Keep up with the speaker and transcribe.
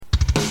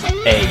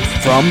A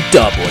From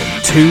Dublin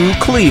to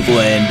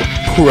Cleveland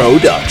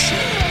production.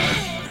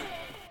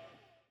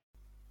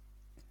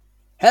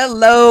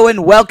 Hello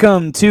and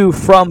welcome to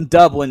From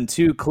Dublin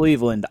to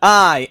Cleveland.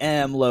 I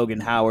am Logan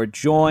Howard,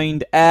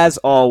 joined as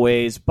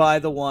always by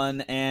the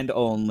one and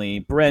only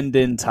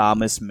Brendan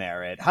Thomas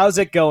Merritt. How's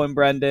it going,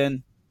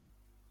 Brendan?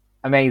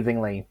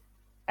 Amazingly.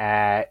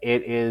 It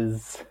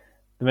is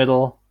the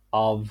middle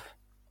of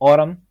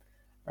autumn,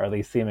 or at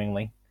least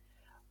seemingly,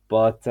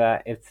 but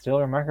it's still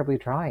remarkably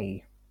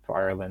dry for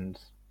Ireland.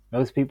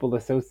 Most people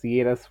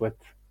associate us with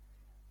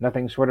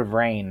nothing short of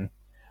rain,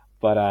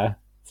 but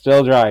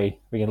still dry.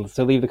 We can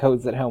still leave the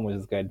coats at home, which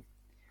is good.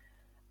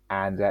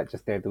 And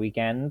just there at the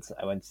weekend,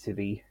 I went to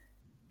the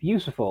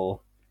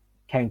beautiful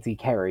County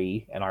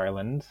Kerry in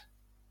Ireland,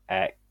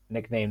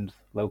 nicknamed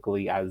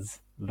locally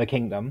as the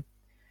Kingdom,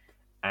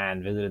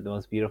 and visited the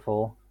most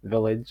beautiful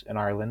village in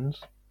Ireland,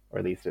 or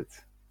at least it's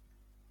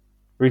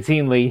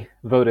routinely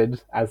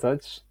voted as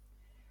such,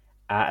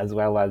 as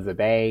well as a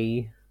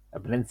bay, a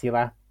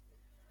peninsula.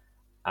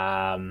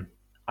 I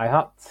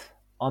hopped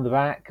on the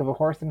back of a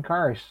horse and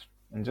cart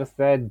and just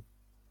said,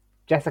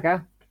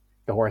 Jessica,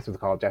 the horse was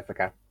called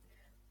Jessica,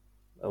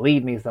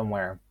 lead me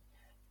somewhere.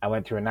 I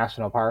went to a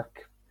national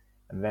park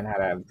and then had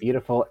a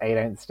beautiful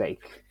 8-ounce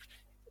steak.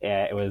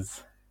 It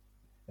was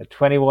a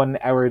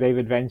 21-hour day of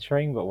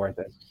adventuring, but worth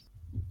it.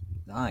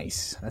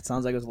 Nice. That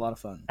sounds like it was a lot of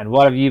fun. And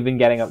what have you been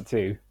getting up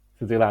to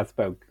since we last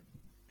spoke?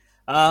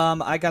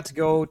 I got to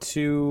go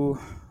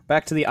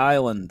back to the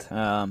island.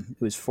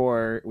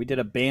 We did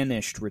a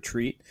banished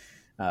retreat,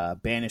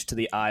 banished to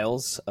the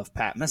Isles of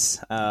Patmos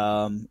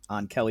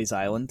on Kelly's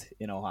Island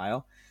in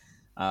Ohio.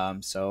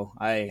 So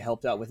I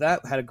helped out with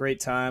that. Had a great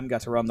time.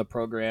 Got to run the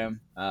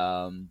program.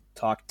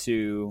 Talked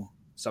to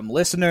some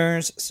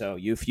listeners. So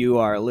if you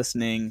are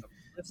listening,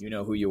 you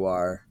know who you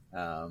are.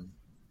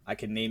 I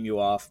can name you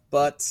off,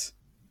 but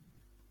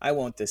I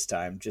won't this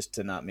time, just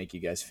to not make you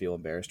guys feel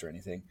embarrassed or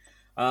anything.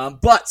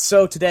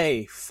 So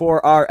today,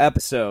 for our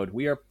episode,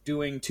 we are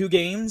doing 2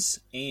 games,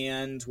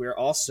 and we're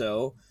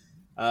also,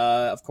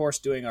 of course,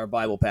 doing our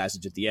Bible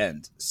passage at the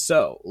end.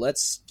 So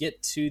let's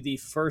get to the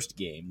first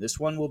game. This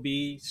one will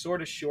be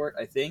sort of short,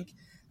 I think.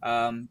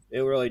 It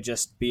will really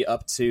just be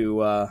up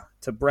to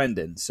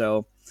Brendan.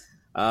 So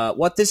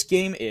what this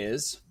game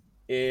is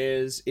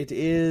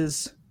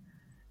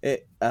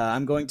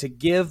I'm going to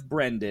give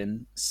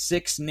Brendan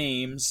 6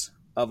 names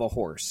of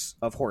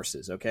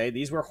horses. Okay,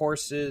 these were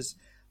horses.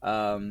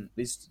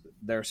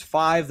 There's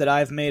 5 that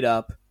I've made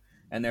up,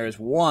 and there's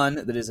 1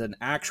 that is an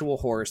actual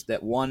horse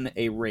that won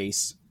a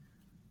race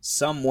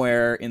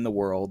somewhere in the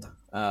world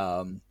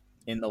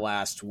in the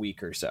last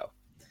week or so.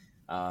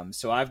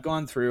 So I've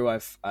gone through. I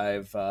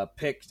found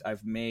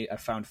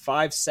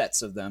 5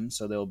 sets of them.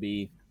 So there'll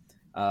be.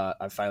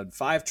 I found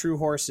 5 true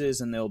horses,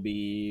 and there'll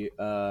be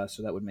so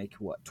that would make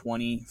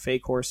 20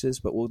 fake horses.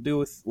 But we'll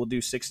do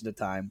 6 at a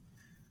time.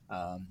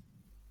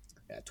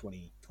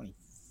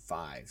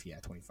 25. Yeah,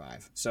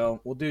 25. So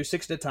we'll do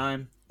 6 at a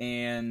time,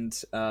 and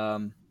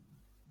then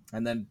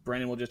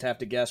Brandon will just have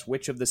to guess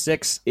which of the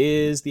 6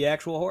 is the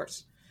actual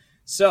horse.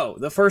 So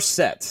the first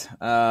set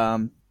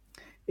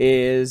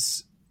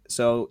is.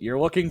 So you're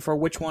looking for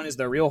which one is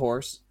the real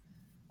horse.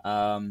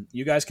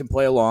 You guys can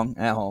play along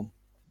at home.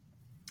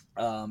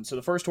 So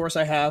the first horse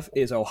I have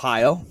is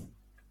Ohio.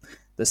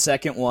 The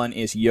second one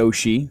is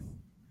Yoshi.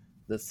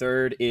 The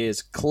third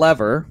is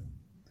Clever.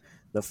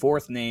 The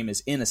 4th name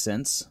is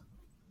Innocence.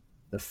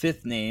 The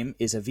 5th name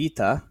is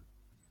Evita.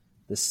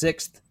 The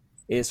 6th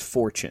is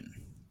Fortune.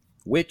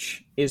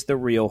 Which is the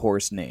real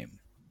horse name?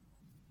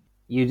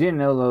 You didn't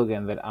know,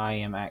 Logan, that I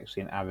am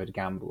actually an avid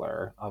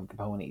gambler of the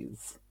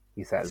ponies,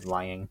 he says,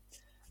 lying.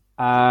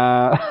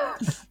 I'll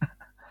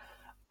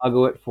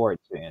go with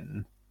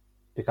Fortune,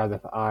 because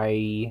if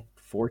I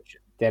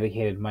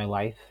dedicated my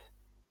life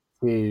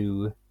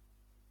to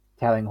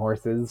telling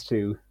horses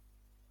to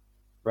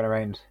run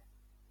around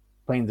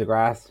plains of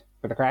grass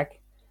for the crack,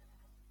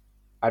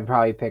 I'd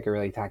probably pick a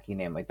really tacky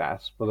name like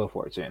that. We'll go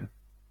Fortune.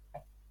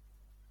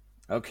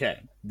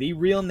 Okay. The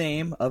real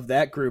name of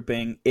that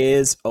grouping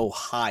is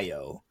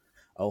Ohio.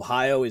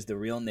 Ohio is the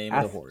real name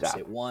of the horse.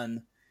 It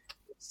won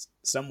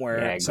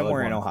somewhere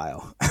in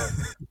Ohio.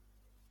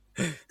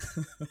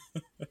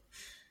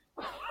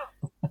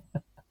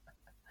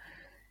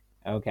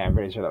 Okay, I'm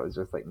pretty sure that was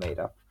just made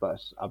up, but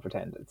I'll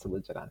pretend it's a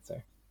legit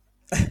answer.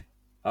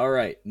 All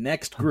right,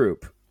 next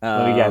group.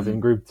 What do you guys in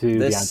group 2?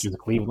 The answer is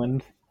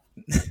Cleveland.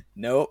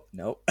 Nope.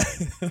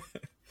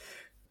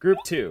 Group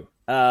 2.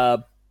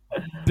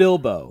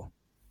 Bilbo,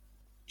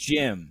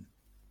 Jim,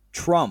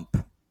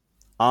 Trump,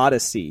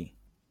 Odyssey,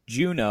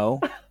 Juno,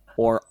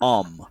 or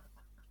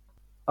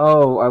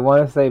Oh, I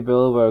want to say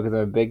Bilbo because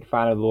I'm a big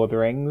fan of Lord of the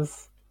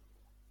Rings,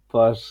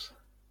 but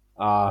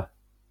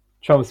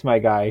Trump's my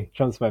guy.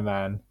 Trump's my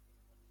man.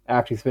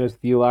 After he's finished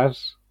with you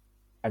lot,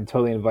 I'm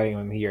totally inviting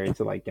him here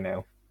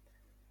to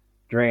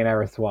drain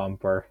our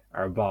swamp or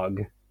our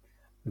bog.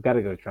 We've got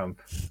to go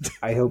Trump.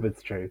 I hope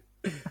it's true.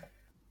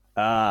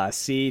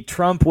 See,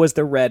 Trump was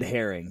the red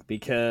herring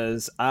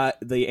because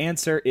the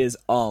answer is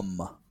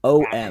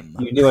OM.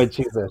 You knew I'd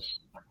choose it.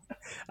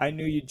 I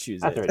knew you'd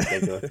choose That's it. a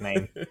ridiculous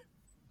name.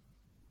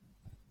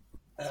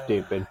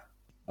 Stupid.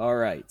 All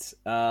right.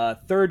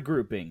 Third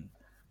grouping.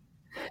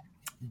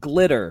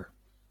 Glitter,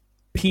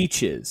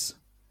 Peaches,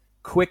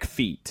 Quick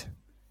Feet,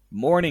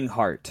 Morning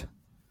Heart,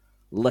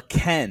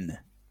 Laken,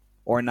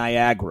 or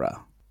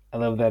Niagara. I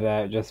love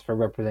that just for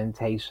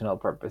representational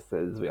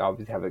purposes, we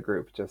obviously have a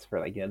group just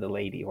for the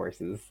lady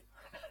horses.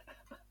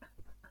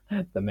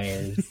 The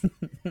mares.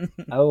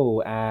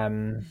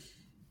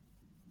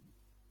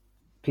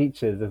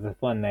 Peaches is a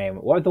fun name.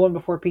 What was the one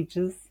before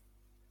Peaches?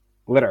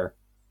 Glitter.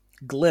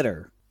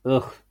 Glitter.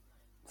 Ugh.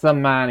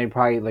 Some man who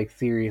probably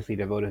seriously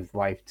devoted his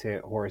life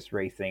to horse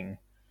racing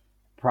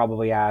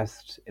probably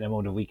asked in a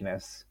moment of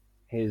weakness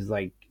his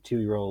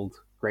 2-year-old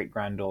great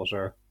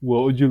granddaughter,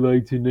 "What would you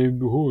like to name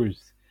the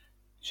horse?"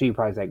 She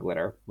probably said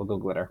Glitter. We'll go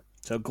Glitter.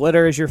 So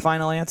Glitter is your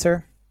final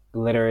answer?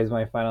 Glitter is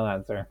my final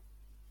answer.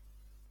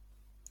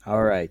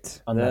 All right.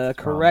 The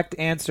correct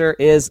answer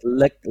is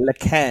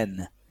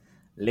Laken.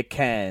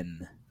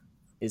 Laken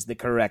is the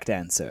correct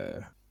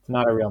answer. It's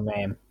not a real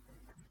name.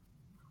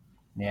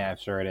 Yeah,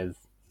 sure it is.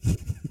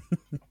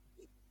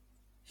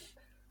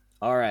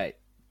 All right.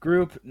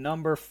 Group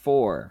number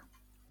 4.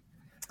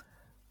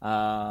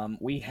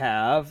 We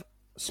have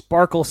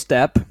Sparkle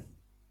Step,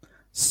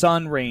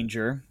 Sun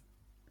Ranger,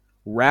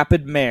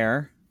 Rapid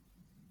Mare,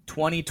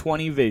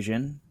 20/20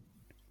 Vision,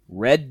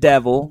 Red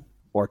Devil,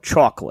 or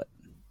Chocolate.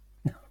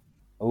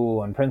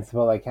 Oh, in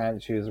principle, I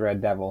can't choose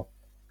Red Devil.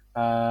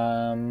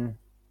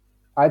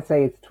 I'd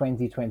say it's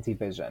 20/20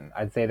 Vision.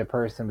 I'd say the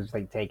person was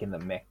taking the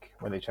mick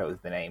when they chose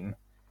the name.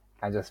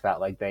 I just felt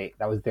like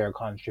that was their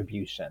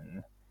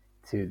contribution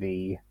to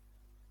the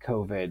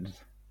COVID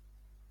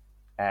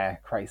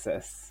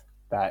crisis.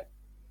 That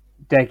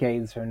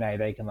decades from now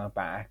they can look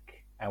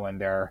back, and when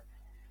their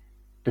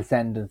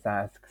descendants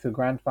ask, "So,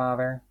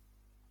 grandfather,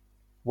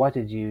 what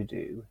did you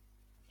do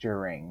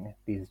during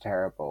these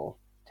terrible,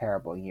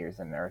 terrible years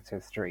in Earth's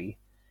history?"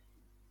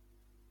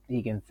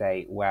 He can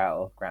say,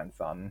 "Well,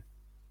 grandson,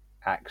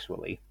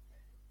 actually,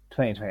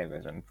 20/20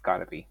 Vision's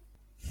gotta be."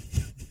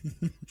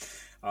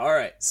 All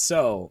right.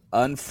 So,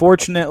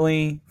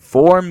 unfortunately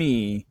for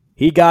me,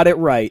 he got it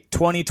right.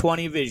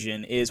 20/20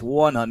 Vision is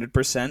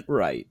 100%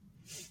 right.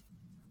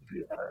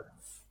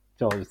 Yes.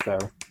 Told you so.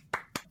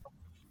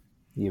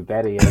 You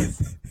bet he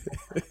is.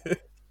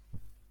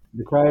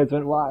 The crowds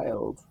went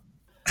wild.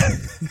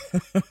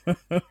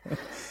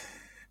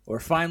 We're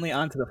finally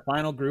on to the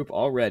final group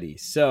already.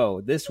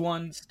 So, this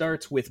one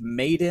starts with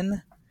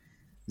Maiden,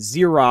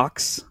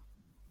 Xerox,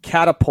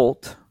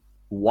 Catapult,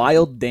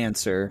 Wild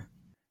Dancer,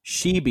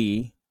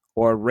 Sheeby,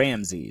 or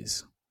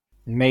Ramses.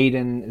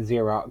 Maiden,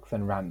 Xerox,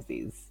 and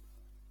Ramses.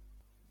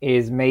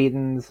 Is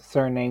Maiden's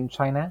surname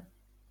China?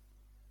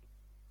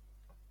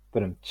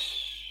 But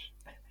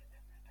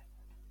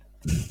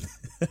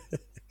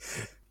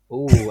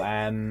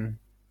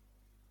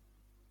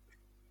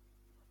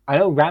I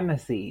know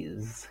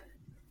Ramesses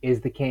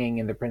is the king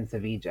in the Prince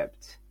of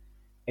Egypt.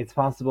 It's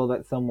possible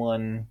that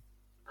someone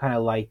kind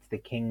of liked the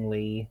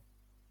kingly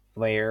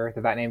flair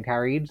that name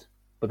carried,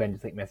 but then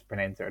just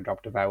mispronounced it or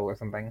dropped a vowel or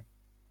something.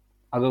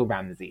 I'll go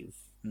Ramesses.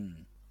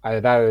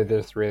 Either that or they're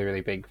just really,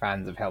 really big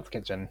fans of Hell's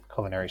Kitchen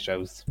culinary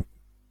shows.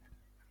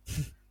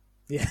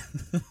 Yeah.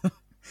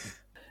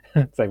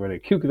 It's like we're going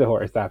to kook the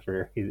horse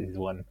after he's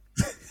won.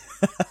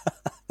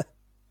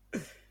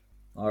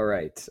 All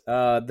right.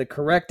 The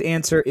correct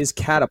answer is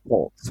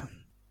Catapult.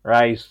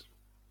 Right.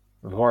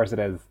 Of course it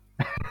is.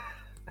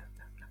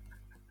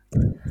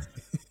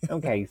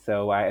 Okay,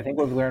 so I think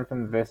we've learned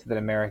from this that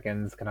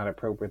Americans cannot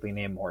appropriately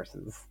name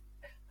horses.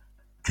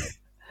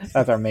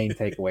 That's our main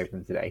takeaway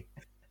from today.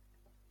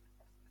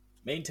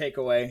 Main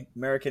takeaway,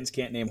 Americans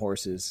can't name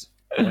horses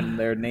when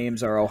their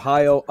names are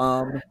Ohio,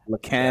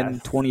 Laken,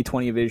 yes.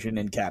 20/20 Vision,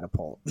 and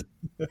Catapult.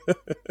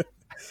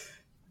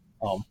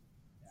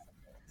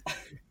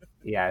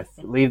 Yes,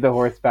 leave the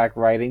horseback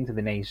riding to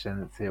the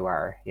nations who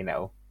are,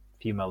 a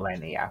few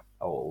millennia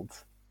old.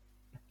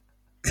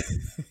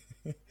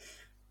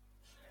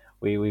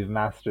 We've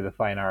mastered the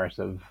fine art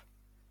of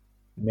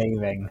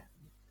naming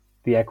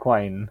the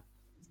equine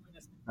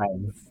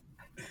times.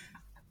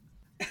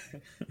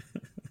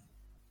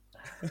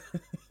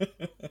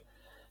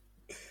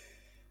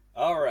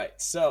 All right,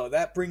 so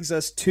that brings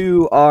us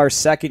to our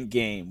second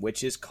game,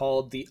 which is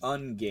called the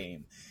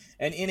Ungame.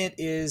 And in it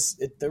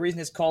the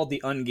reason it's called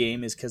the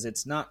Ungame is because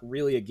it's not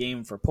really a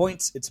game for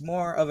points. It's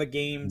more of a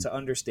game to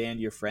understand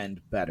your friend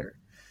better.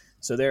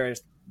 So there are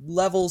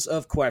levels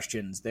of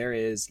questions. There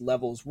is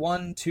levels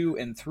 1, 2,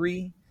 and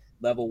 3.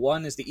 Level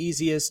 1 is the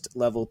easiest,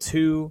 level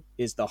 2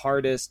 is the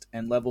hardest,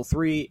 and level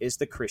 3 is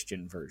the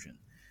Christian version.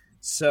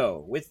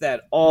 So, with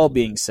that all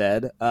being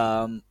said,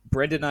 Brendan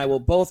and I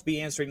will both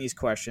be answering these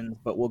questions,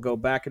 but we'll go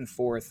back and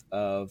forth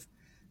of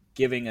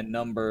giving a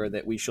number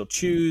that we shall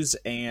choose,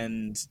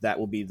 and that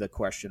will be the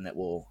question that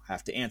we'll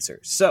have to answer.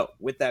 So,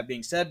 with that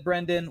being said,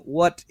 Brendan,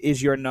 what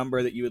is your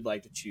number that you would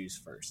like to choose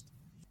first?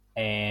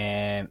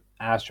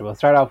 Astra, we'll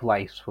start off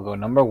light. We'll go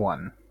number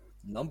 1.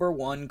 Number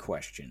 1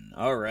 question.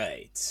 All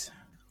right.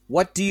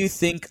 What do you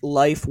think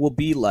life will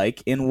be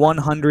like in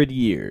 100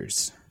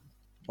 years?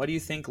 What do you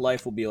think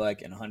life will be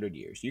like in 100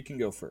 years? You can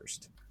go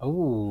first.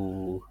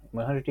 Oh,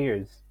 100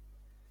 years.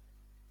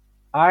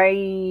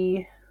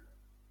 I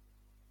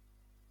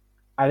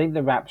I think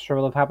the rapture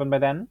will have happened by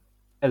then,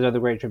 as well the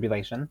Great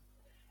Tribulation,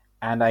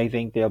 and I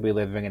think they'll be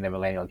living in the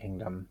Millennial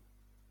Kingdom.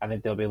 I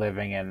think they'll be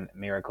living in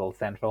Miracle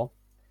Central.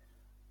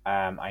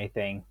 I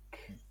think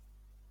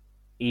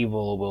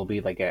evil will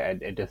be like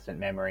a distant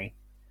memory.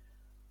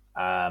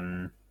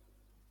 Um,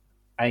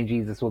 I think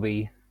Jesus will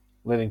be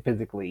living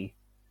physically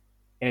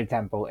in a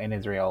temple in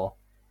Israel,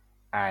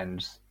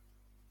 and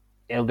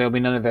there'll be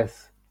none of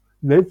this.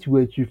 Let's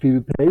watch your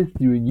favorite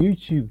pastor on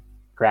YouTube.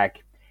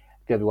 Crack.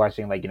 They'll be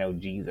watching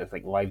Jesus,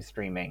 like live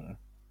streaming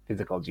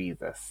physical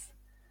Jesus,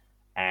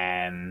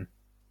 and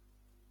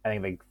I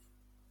think like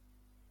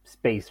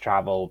space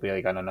travel will be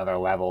like on another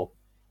level.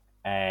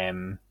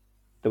 Um,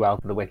 the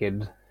wealth of the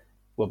wicked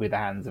will be the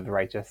hands of the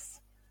righteous.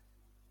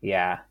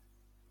 Yeah,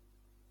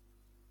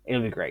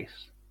 it'll be great.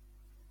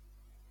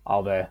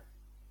 All the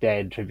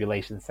dead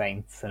tribulation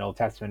saints and Old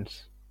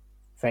Testament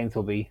saints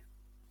will be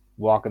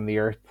walking the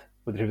earth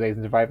with the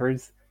tribulation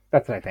survivors.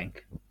 That's what I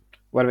think.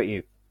 What about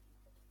you?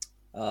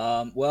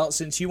 Well,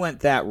 since you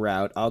went that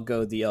route, I'll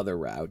go the other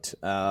route.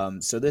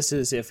 So this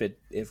is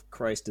if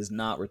Christ does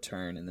not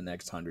return in the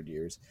next 100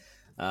 years.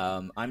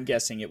 I'm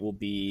guessing it will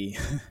be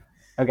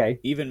Okay.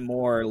 even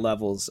more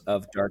levels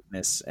of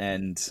darkness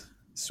and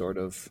sort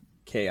of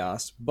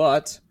chaos.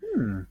 But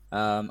Hmm.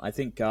 I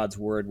think God's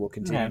word will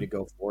continue Okay. to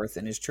go forth,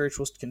 and His church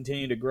will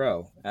continue to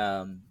grow.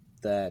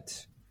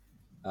 That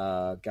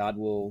God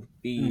will Hmm.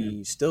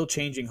 be still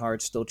changing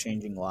hearts, still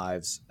changing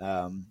lives.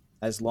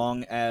 As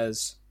long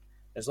as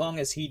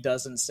He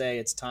doesn't say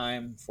it's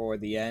time for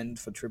the end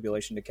for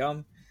tribulation to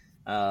come,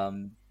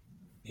 um,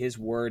 His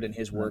word and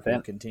His That's work will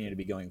it. continue to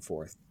be going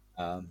forth.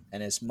 And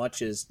as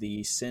much as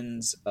the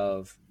sins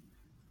of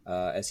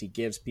as He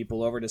gives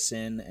people over to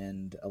sin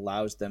and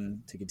allows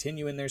them to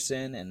continue in their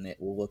sin, and it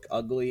will look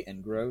ugly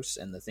and gross,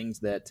 and the things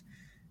that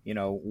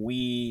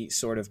we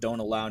sort of don't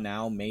allow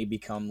now may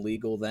become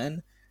legal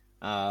then.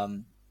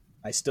 um,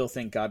 I still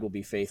think God will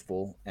be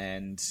faithful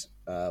and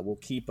will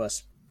keep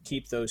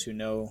those who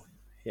know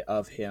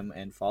of Him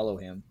and follow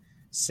Him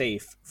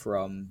safe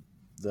from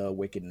the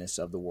wickedness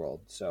of the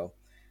world. So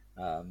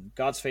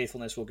God's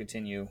faithfulness will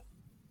continue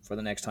for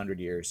the next 100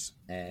 years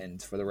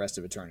and for the rest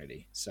of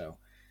eternity. So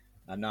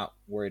I'm not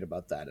worried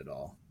about that at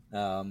all.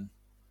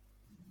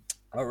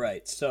 All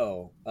right,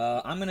 so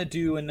I'm gonna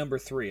do a number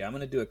three. I'm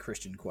gonna do a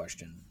Christian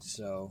question.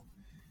 So,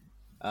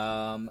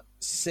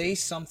 say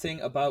something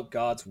about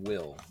God's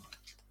will.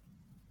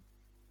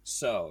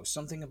 So,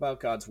 something about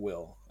God's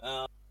will.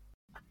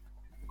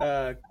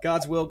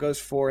 God's will goes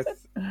forth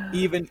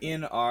even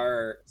in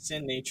our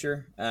sin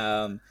nature,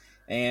 and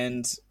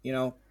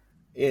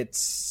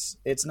it's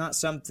not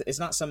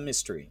some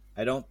mystery.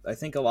 I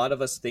think a lot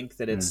of us think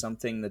that it's Hmm.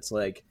 something that's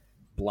like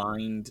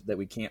blind that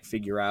we can't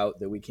figure out,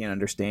 that we can't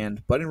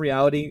understand. But in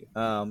reality,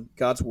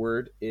 God's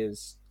word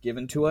is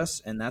given to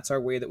us, and that's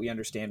our way that we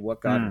understand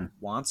what God Hmm.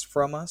 wants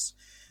from us,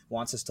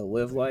 wants us to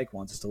live like,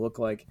 wants us to look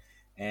like,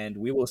 and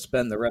we will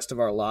spend the rest of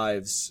our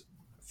lives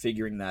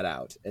figuring that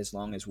out as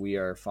long as we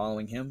are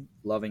following Him,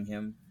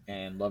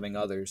 and loving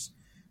others.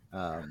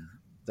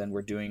 Then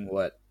we're doing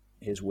what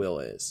His will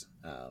is.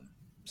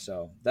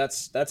 So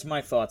that's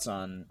my thoughts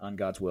on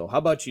God's will. How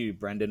about you,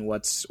 Brendan?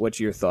 What's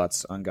your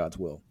thoughts on God's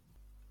will?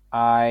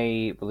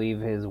 I believe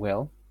His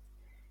will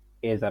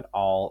is that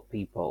all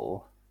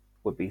people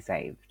would be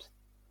saved.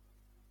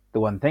 The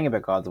one thing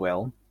about God's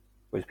will,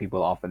 which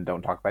people often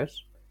don't talk about,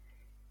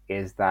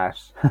 is that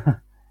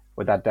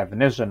with that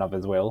definition of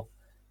His will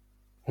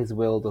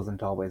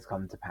doesn't always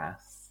come to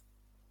pass.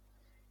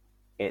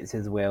 It's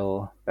His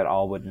will that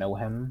all would know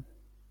Him,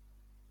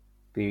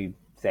 be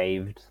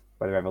saved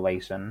by the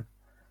revelation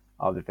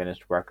of the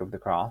finished work of the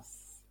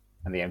cross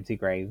and the empty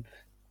grave,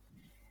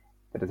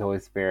 that His Holy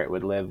Spirit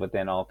would live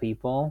within all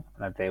people,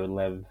 and that they would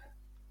live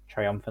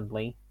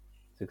triumphantly,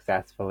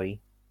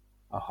 successfully,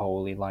 a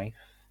holy life,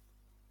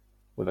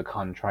 with a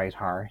contrite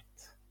heart,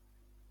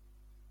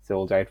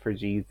 sold out for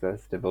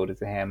Jesus, devoted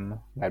to Him,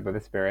 led by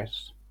the Spirit,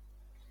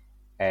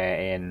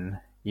 in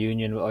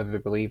union with other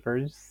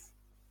believers,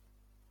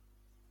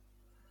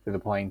 to the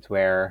point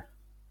where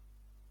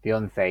the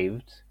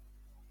unsaved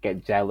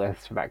get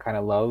jealous for that kind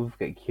of love,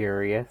 get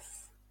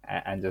curious,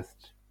 and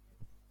just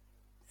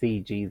see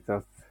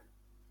Jesus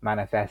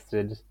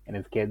manifested in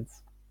His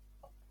kids.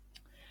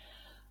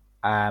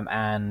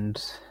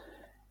 And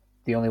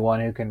the only one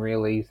who can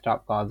really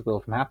stop God's will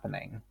from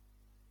happening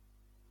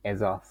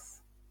is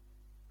us.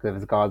 Because if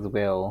it's God's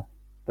will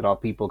that all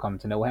people come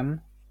to know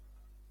Him,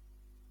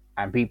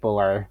 and people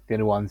are the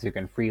only ones who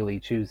can freely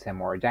choose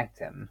Him or reject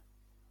Him,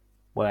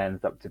 well, it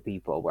ends up to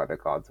people whether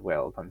God's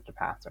will comes to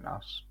pass or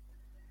not.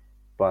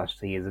 But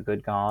He is a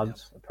good God, Yep.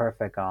 a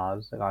perfect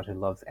God, a God who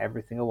loves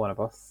every single one of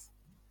us.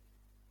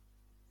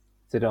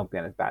 So don't be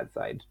on His bad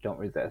side. Don't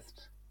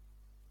resist.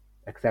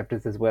 Accept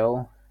His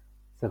will,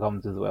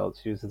 succumb to His will,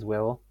 choose His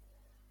will,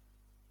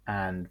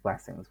 and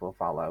blessings will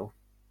follow.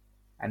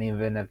 And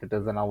even if it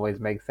doesn't always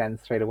make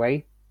sense straight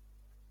away,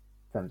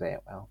 someday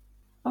it will.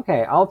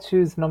 Okay, I'll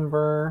choose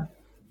number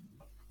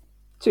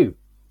 2.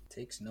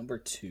 Takes number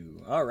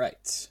 2. All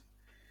right.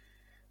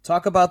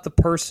 Talk about the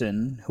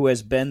person who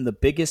has been the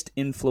biggest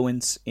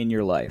influence in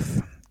your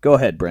life. Go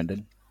ahead,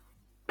 Brendan.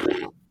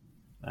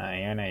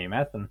 I know you're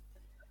messing.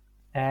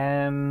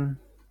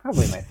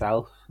 Probably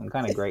myself. I'm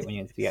kind of great when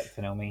you get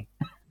to know me.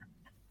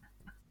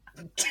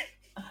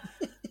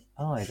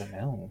 Oh, I don't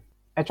know.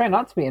 I try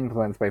not to be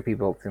influenced by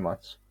people too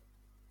much.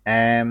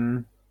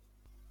 After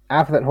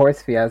that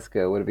horse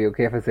fiasco, would it be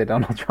okay if I say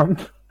Donald Trump?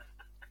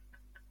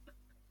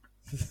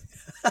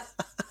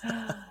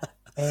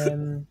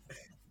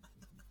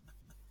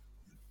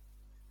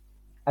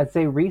 I'd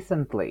say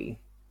recently,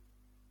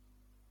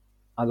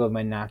 I'll go with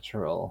my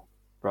natural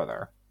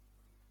brother,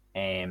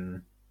 a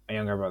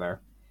younger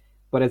brother.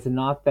 But it's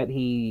not that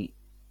he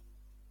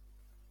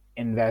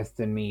invests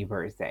in me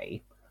per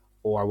se,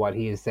 or what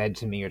he has said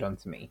to me or done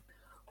to me.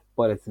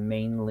 But it's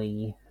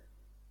mainly,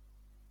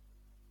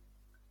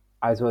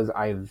 I suppose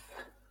I've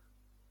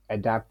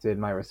adapted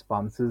my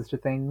responses to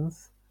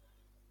things,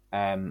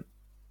 the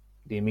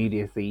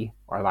immediacy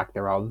or lack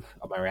thereof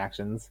of my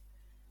reactions,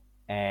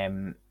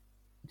 to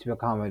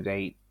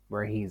accommodate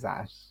where he's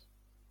at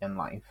in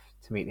life,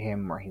 to meet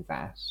him where he's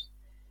at,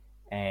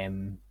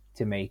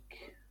 to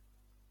make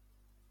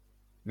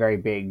very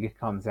big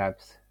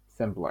concepts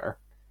simpler,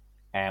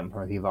 from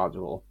a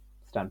theological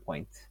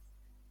standpoint.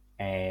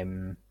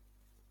 I've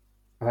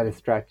had to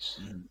stretch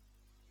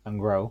and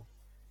grow.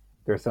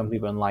 There are some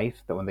people in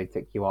life that when they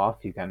tick you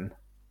off, you can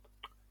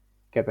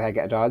get the heck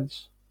out of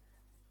Dodge.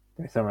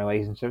 There's some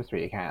relationships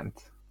where you can't,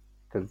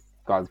 because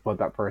God's put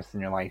that person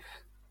in your life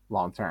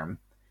long term.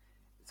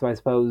 So I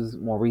suppose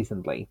more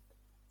recently,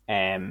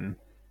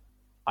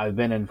 I've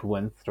been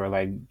influenced, or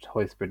allowed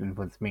Holy Spirit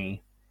influence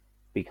me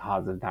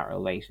because of that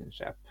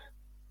relationship,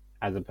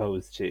 as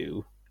opposed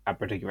to a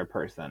particular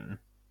person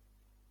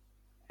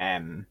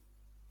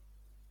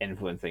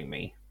influencing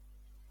me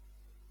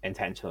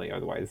intentionally or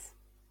otherwise.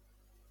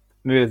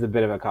 Maybe it's a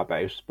bit of a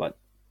cop-out, but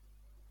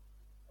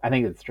I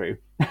think it's true.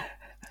 Yeah.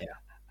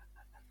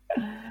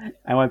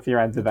 And what's your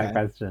answer to that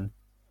question?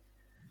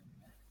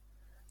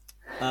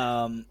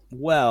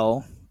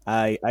 Well,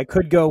 I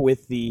could go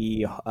with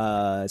the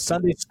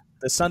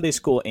Sunday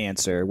school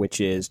answer, which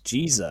is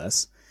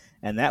Jesus,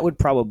 and that would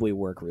probably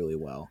work really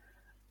well,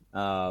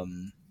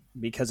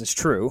 because it's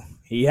true.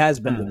 He has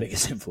been the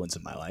biggest influence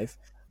in my life.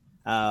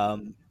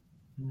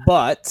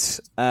 But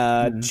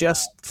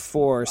just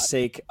for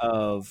sake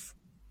of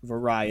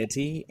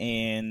variety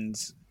and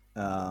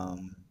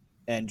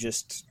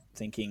just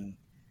thinking,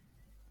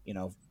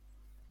 I'm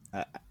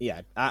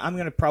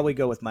going to probably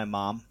go with my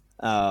mom.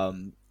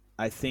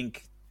 I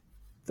think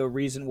the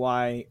reason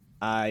why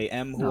I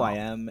am who I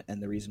am,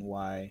 and the reason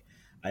why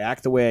I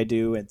act the way I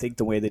do and think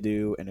the way they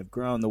do and have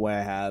grown the way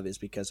I have, is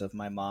because of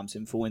my mom's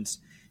influence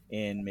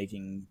in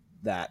making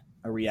that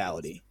a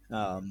reality.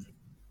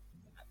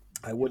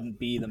 I wouldn't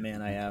be the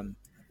man I am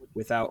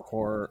without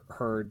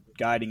her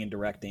guiding and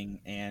directing,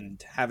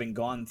 and having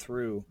gone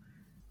through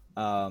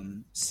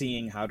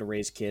seeing how to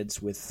raise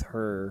kids with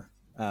her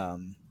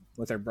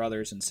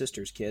brothers and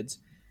sisters' kids.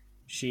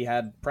 She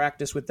had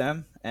practice with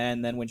them,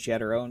 and then when she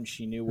had her own,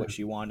 she knew what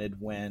she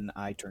wanted when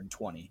I turned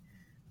 20.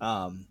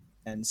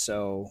 And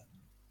so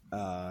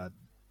I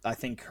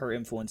think her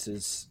influence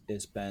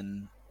has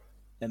been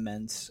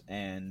immense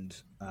and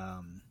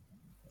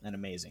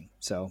amazing.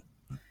 So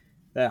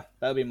yeah,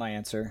 that would be my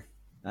answer.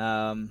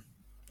 All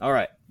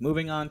right,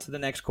 moving on to the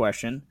next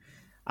question.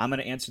 I'm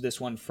going to answer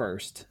this one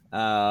first.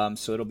 So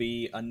it'll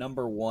be a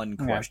number 1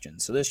 question.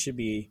 So this should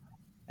be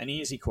an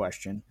easy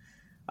question.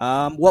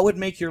 What would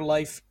make your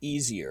life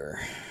easier?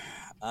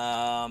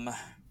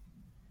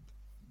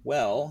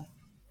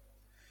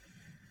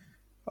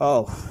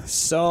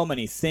 So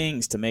many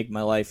things to make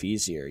my life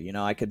easier.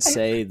 I could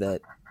say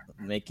that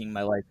making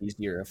my life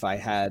easier if I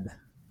had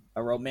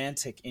a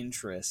romantic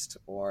interest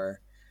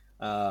or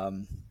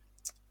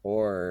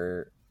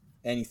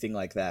anything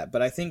like that.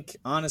 But I think,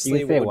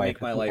 honestly, what would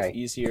make my life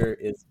easier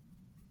is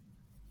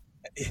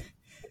I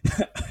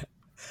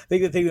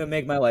think the thing that would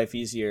make my life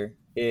easier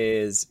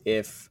is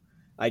if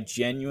I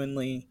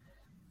genuinely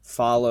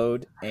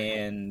followed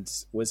and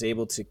was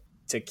able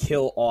to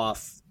kill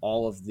off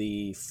all of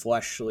the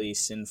fleshly,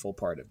 sinful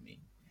part of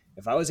me.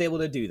 If I was able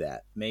to do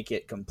that, make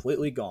it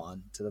completely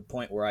gone to the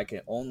point where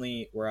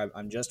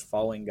I'm just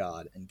following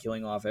God and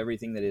killing off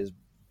everything that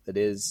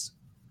is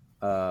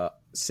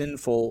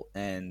sinful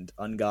and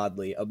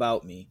ungodly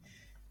about me,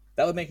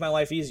 that would make my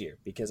life easier,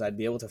 because I'd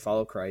be able to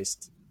follow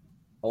Christ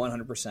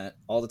 100%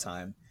 all the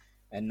time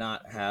and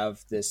not have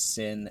this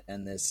sin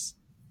and this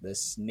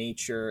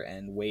nature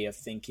and way of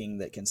thinking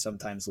that can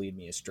sometimes lead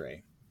me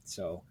astray.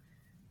 So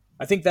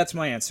I think that's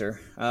my answer.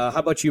 How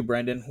about you,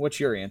 Brendan? What's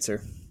your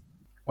answer?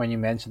 When you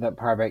mentioned that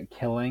part about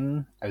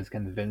killing, I was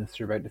convinced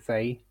you were about to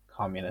say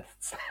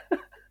communists.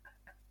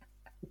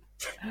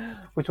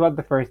 Which was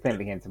the first thing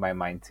that came to my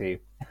mind too.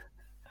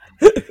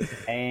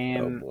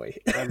 Oh boy.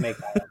 That would make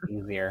my life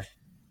easier.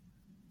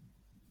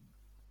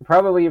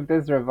 probably if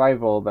this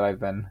revival that I've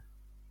been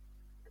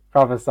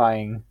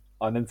prophesying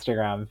on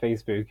Instagram,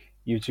 Facebook,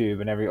 YouTube,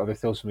 and every other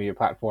social media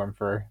platform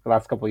for the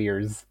last couple of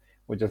years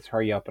would just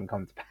hurry up and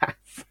come to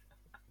pass.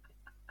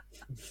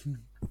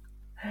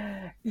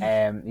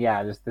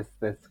 Yeah, just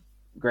this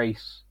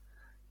great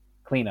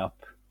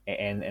cleanup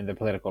in the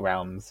political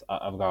realms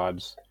of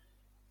God,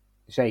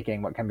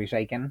 shaking what can be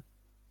shaken,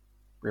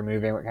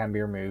 removing what can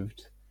be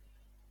removed,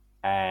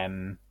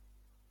 and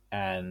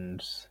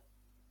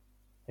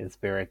His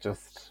Spirit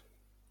just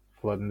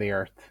flooding the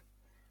earth.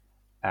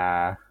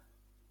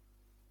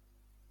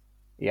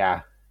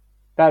 Yeah,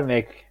 that'd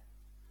make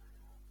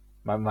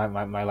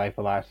my life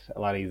a lot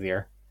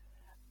easier.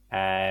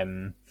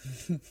 But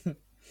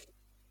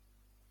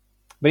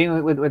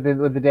even with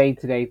the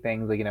day-to-day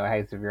things, like, a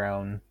house of your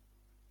own,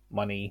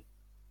 money,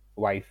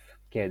 wife,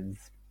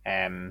 kids,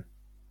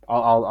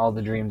 all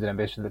the dreams and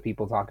ambitions that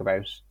people talk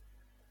about,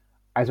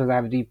 I suppose I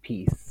have a deep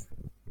peace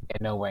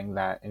in knowing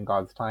that in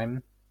God's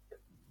time,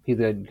 He's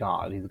a good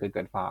God, He's a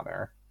good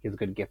Father, He's a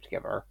good gift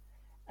giver,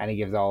 and He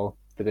gives all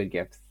the good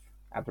gifts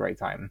at the right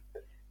time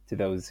to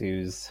those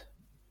whose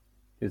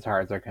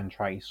hearts are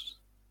contrite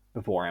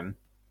before Him.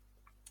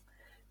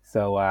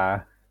 So,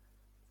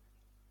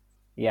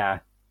 yeah,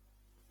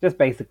 just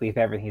basically, if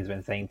everything He's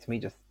been saying to me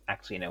just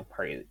actually,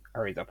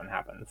 hurries up and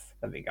happens,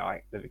 that'd be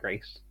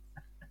great.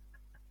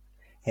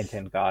 Hint,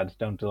 hint, God,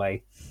 don't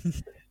delay.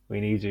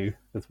 We need you.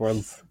 This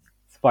world's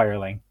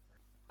spiraling.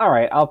 All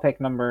right, I'll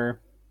pick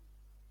number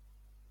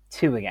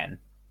 2 again.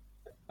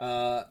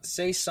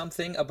 Say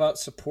something about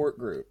support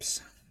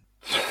groups.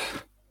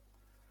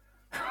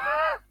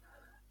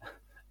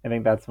 I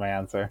think that's my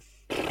answer.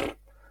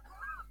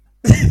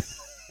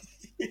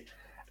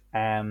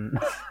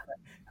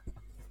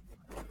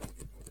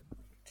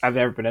 I've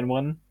never been in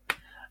one.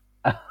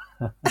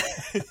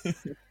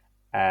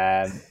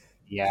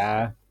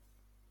 Yeah.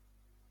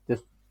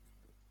 Just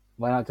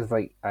why not just,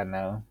 like, I don't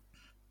know,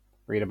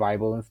 read a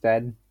Bible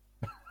instead?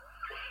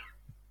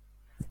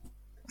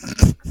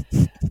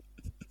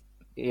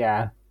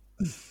 Yeah.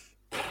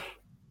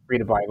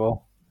 Read a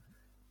Bible.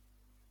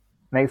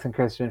 Make some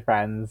Christian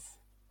friends.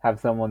 Have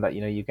someone that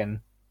you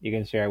can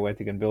share with,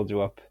 who can build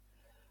you up.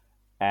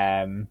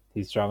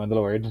 He's strong in the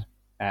Lord,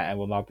 and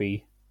will not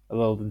be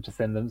lulled to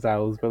sin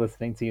themselves by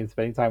listening to you and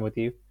spending time with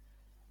you.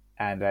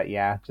 And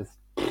yeah, just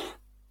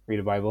read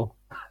a Bible.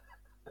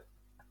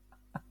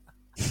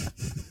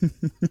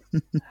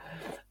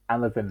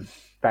 And listen,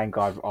 thank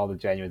God for all the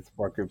genuine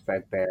support groups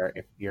out there.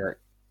 If you're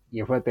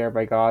put there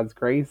by God's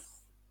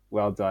grace,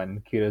 well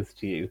done, kudos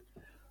to you.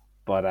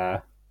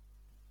 But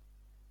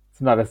it's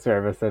not a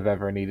service I've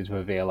ever needed to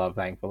avail of,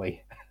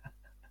 thankfully.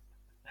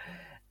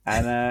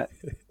 And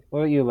what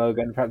about you,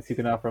 Logan? Perhaps you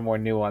can offer a more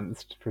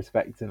nuanced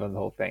perspective on the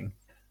whole thing,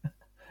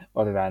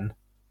 other than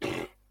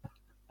I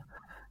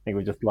think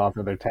we just lost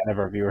another 10 of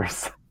our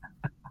viewers.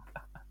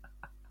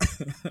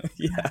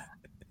 Yeah.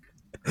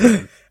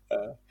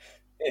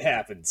 It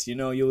happens. You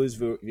lose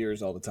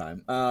viewers all the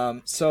time.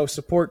 So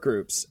support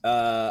groups.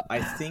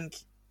 I think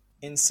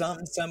in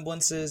some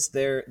semblances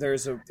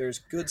there's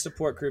good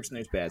support groups and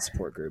there's bad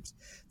support groups.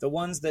 The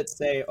ones that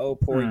say, "Oh,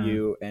 poor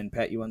you," and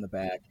pat you on the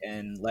back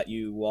and let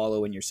you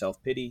wallow in your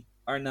self-pity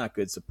are not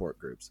good support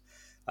groups.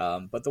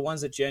 But the ones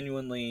that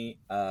genuinely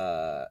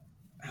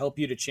help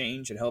you to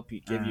change and help you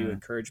give you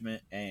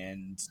encouragement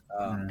and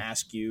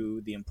ask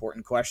you the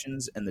important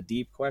questions and the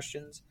deep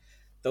questions,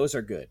 those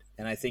are good.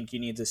 And I think you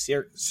need to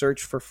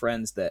search for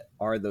friends that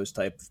are those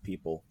type of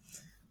people.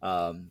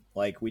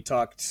 Like we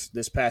talked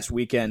this past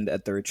weekend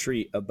at the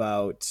retreat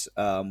about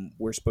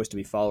we're supposed to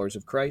be followers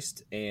of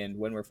Christ. And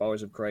when we're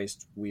followers of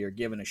Christ, we are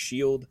given a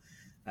shield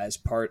as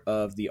part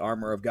of the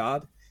armor of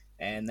God.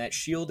 And that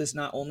shield is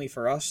not only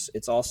for us,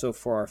 it's also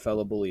for our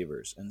fellow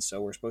believers. And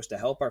so we're supposed to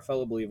help our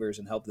fellow believers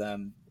and help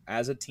them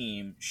as a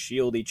team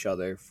shield each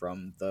other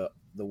from the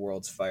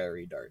world's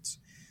fiery darts.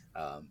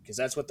 Because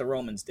that's what the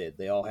Romans did.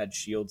 They all had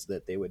shields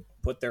that they would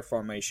put their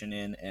formation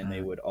in, and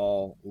they would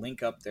all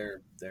link up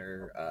their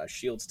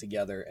shields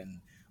together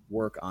and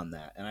work on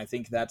that. And I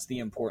think that's the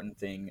important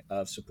thing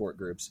of support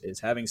groups,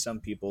 is having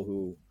some people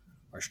who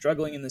are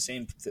struggling in the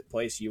same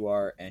place you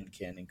are and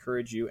can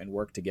encourage you and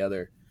work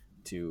together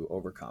to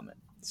overcome it.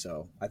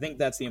 So I think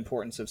that's the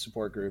importance of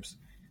support groups,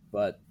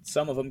 but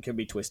some of them can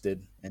be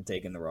twisted and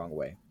taken the wrong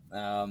way.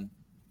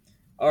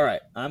 All right,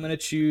 I'm going to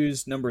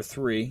choose number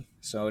 3,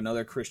 so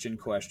another Christian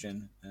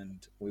question,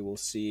 and we will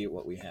see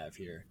what we have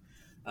here.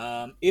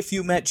 If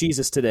you met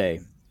Jesus today,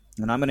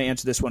 and I'm going to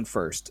answer this one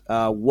first,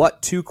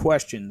 what 2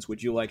 questions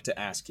would you like to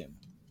ask him?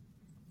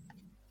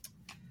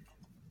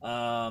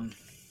 My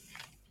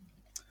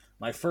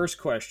first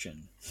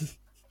question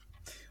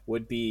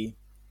would be,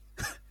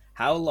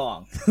 how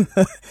long?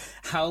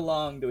 How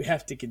long do we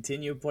have to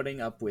continue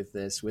putting up with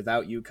this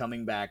without you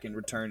coming back and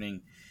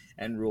returning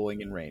and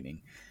ruling and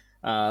reigning?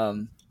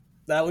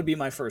 That would be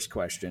my first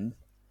question.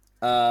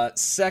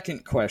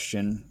 Second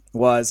question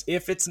was,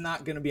 if it's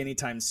not going to be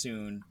anytime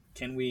soon,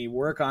 can we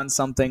work on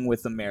something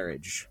with the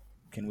marriage?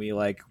 Can we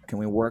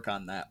work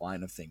on that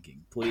line of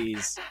thinking,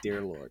 please,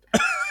 dear Lord?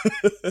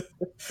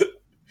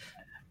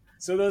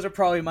 So those are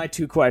probably my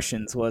two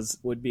questions.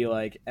 Would be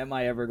like, am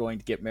I ever going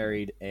to get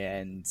married,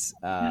 and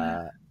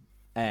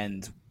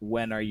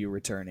when are you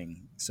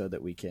returning so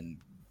that we can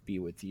be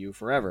with you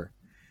forever?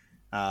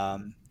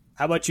 How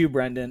about you,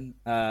 Brendan?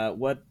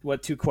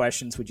 What two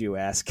questions would you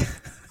ask?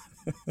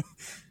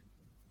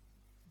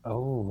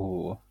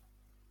 Oh,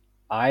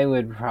 I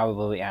would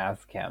probably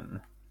ask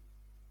him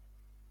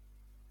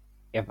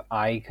if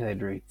I could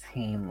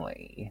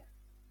routinely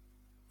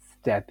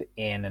step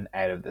in and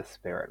out of the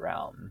spirit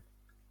realm.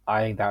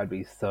 I think that would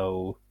be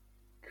so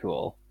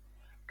cool.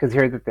 Because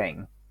here's the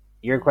thing,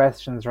 your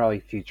questions are all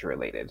like future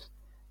related,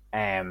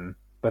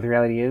 but the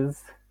reality is,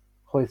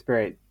 Holy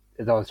Spirit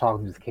is always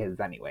talking to his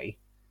kids anyway.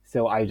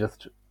 So I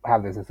just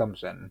have this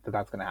assumption that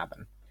that's going to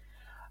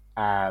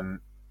happen.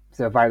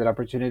 So if I had that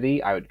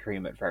opportunity, I would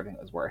cream it for everything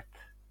it was worth,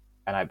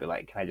 and I'd be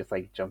like, can I just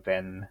like jump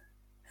in,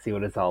 see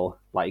what it's all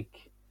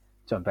like,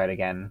 jump out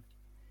again,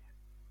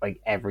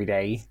 like every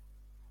day,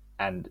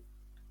 and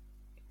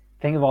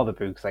think of all the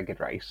books I could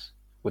write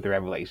with the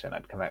revelation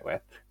I'd come out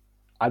with.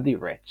 I'd be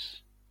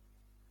rich.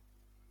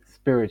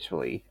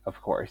 Spiritually,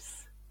 of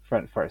course,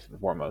 first and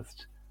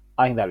foremost.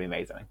 I think that'd be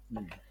amazing.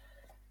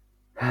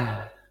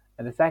 And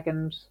the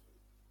second,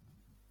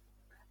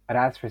 I'd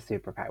ask for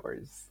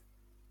superpowers.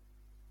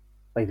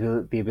 Like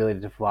the ability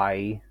to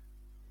fly,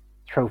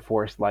 throw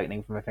force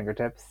lightning from my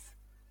fingertips,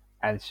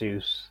 and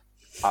shoot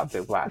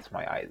optic blast from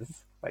my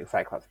eyes, like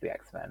Cyclops of the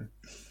X-Men.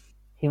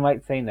 He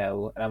might say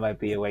no, and it might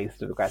be a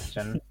waste of a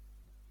question,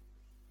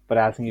 but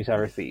asking you shall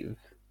receive.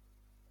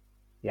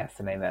 Yes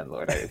and amen,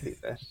 Lord, I receive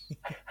it.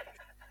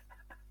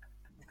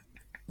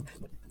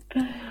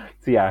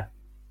 So yeah,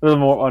 a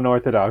little more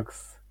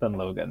unorthodox than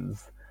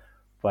Logan's,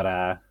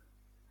 but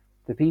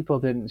the people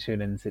didn't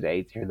tune in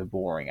today to hear the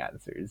boring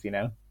answers, you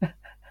know?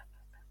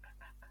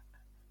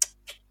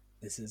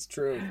 This is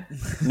true.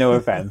 No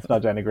offense,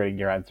 not denigrating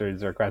your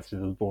answers or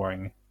questions as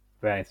boring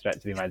by any stretch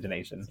of the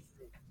imagination.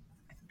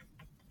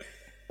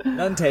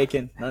 None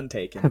taken. None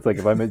taken. It's like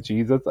if I met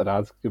Jesus, I'd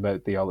ask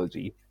about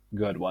theology.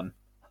 Good one.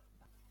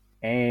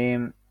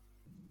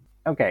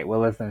 Okay,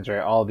 well listen, Drew,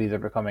 all of these are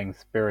becoming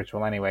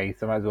spiritual anyway,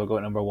 so might as well go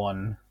at number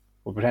one.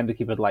 We'll pretend to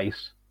keep it light,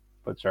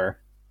 but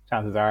sure,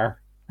 chances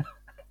are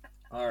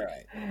All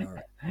right.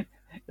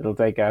 it'll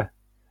take a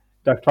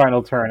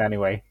doctrinal turn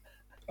anyway.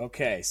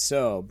 Okay,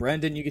 so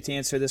Brendan, you get to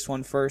answer this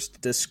one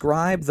first.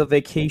 Describe the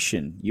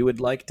vacation you would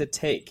like to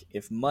take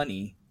if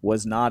money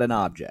was not an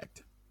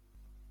object.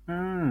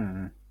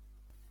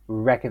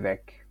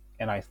 Reykjavik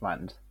in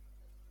Iceland.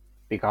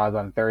 Because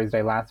on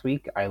Thursday last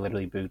week, I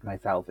literally booked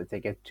myself a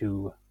ticket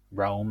to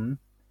Rome.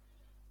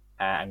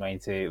 I'm going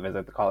to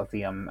visit the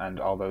Colosseum and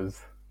all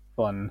those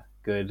fun,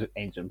 good,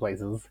 ancient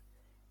places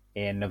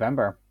in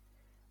November.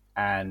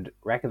 And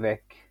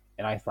Reykjavik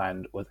in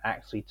Iceland was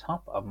actually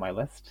top of my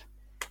list.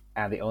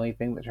 And the only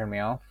thing that turned me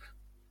off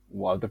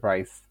was the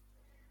price.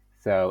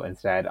 So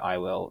instead, I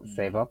will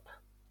save up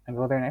and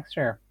go there next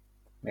year.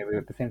 Maybe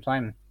at the same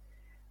time.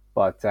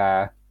 But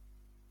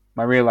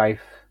my real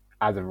life,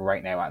 as of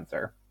right now,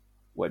 answer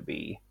would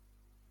be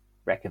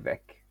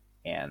Reykjavik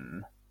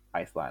in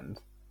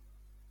Iceland.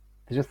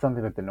 There's just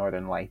something about the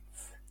Northern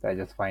Lights that I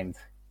just find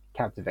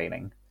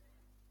captivating,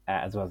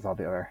 as well as all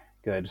the other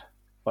good,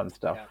 fun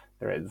stuff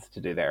there is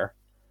to do there.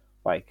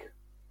 Like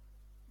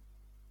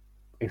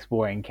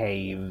exploring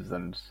caves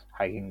and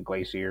hiking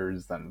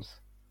glaciers and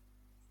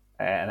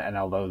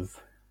all those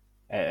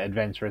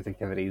adventurous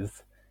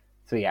activities.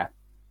 So yeah,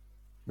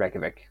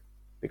 Reykjavik,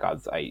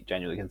 because I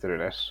genuinely considered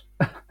it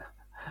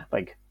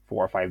like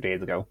 4 or 5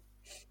 days ago.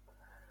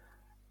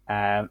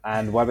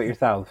 And what about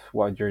yourself?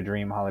 What would your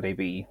dream holiday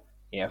be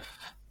if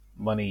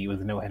money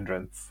was no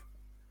hindrance?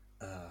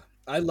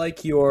 I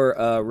like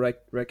your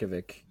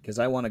Reykjavik because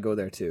I want to go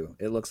there too.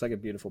 It looks like a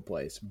beautiful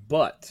place,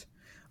 but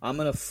I'm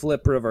gonna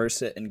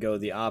reverse it and go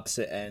the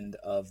opposite end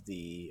of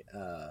the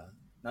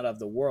not of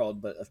the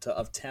world, but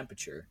of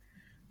temperature.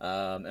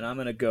 And I'm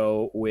gonna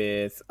go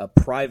with a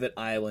private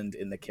island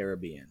in the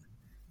Caribbean.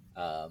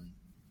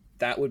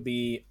 That would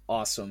be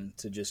awesome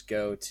to just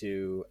go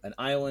to an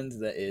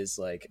island that is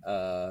like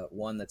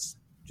one that's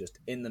just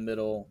in the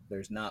middle.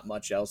 There's not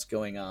much else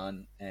going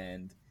on,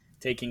 and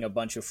taking a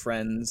bunch of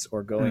friends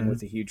or going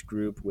with a huge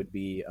group would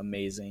be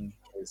amazing.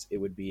 It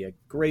would be a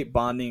great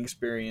bonding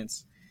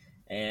experience,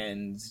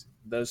 and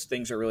those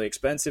things are really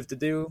expensive to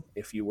do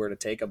if you were to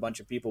take a bunch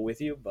of people with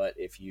you. But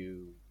if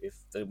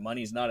the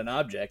money's not an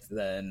object,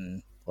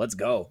 then let's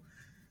go.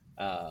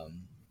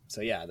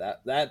 So yeah,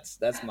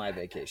 that's my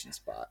vacation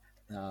spot.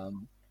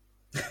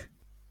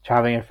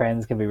 Traveling with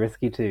friends can be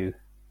risky too.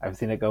 I've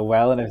seen it go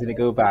well and I've seen it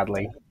go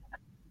badly.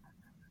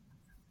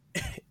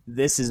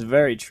 This is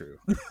very true.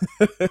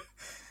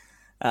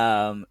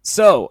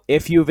 So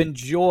if you've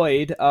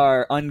enjoyed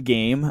our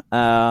ungame,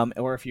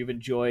 or if you've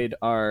enjoyed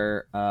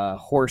our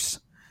horse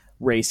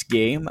race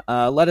game,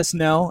 let us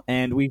know,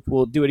 and we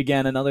will do it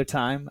again another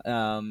time,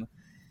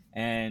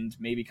 and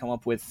maybe come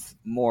up with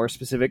more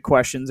specific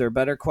questions or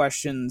better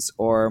questions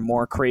or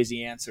more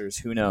crazy answers.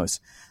 Who knows?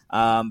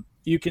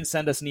 You can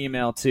send us an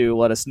email to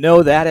let us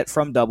know that at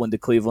From Dublin to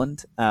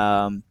Cleveland.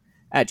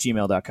 at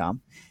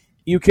gmail.com.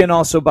 You can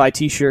also buy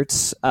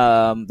t-shirts.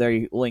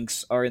 Their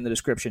links are in the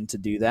description to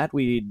do that.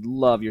 We'd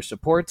love your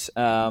support.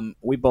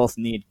 We both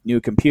need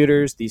new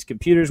computers. These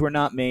computers were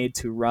not made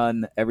to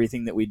run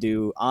everything that we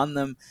do on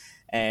them.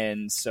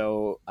 And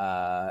so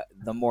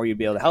the more you'd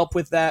be able to help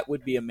with that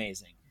would be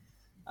amazing.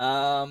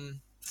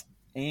 And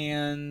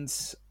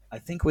I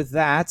think with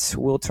that,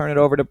 we'll turn it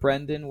over to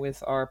Brendan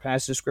with our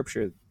passage of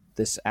scripture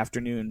this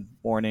afternoon,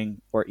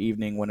 morning, or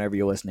evening, whenever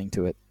you're listening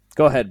to it.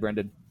 Go ahead,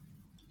 Brendan.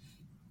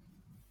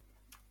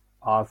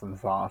 Awesome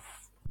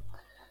sauce.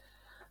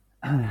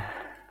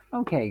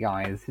 Okay,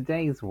 guys,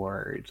 today's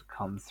word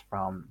comes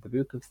from the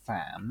book of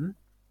Psalm,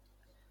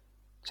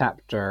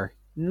 chapter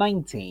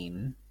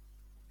 19,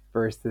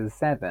 verses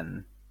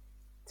 7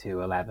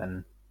 to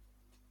 11.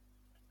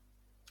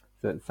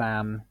 So it's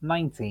Psalm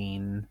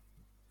 19,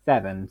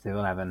 7 to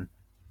 11.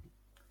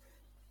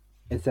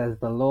 It says,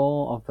 "The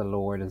law of the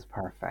Lord is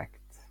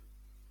perfect,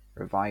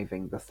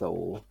 reviving the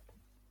soul.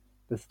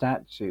 The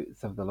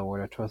statutes of the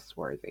Lord are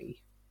trustworthy,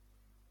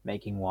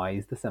 making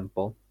wise the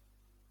simple.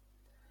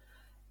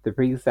 The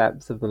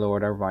precepts of the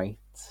Lord are right,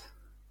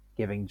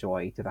 giving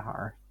joy to the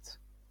heart.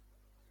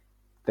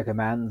 The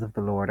commands of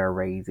the Lord are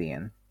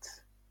radiant,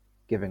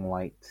 giving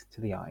light to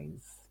the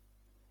eyes.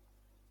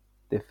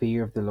 The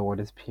fear of the Lord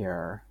is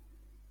pure,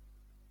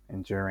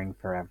 enduring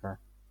forever.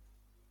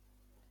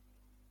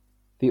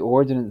 The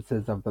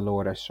ordinances of the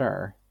Lord are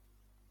sure,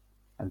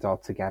 and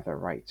altogether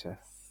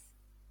righteous.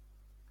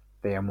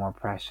 They are more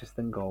precious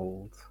than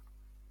gold,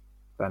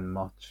 than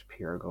much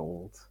pure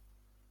gold.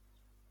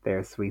 They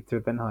are sweeter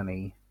than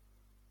honey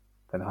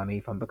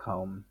from the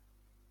comb.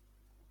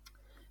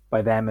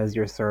 By them is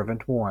your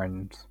servant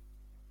warned.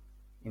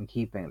 In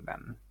keeping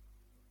them,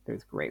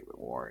 there's great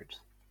reward."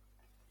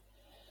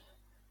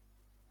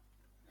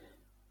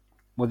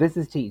 What this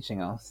is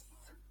teaching us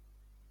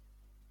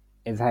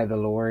is how the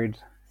Lord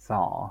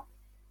saw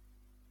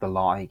the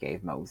law he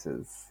gave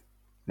Moses.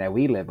 Now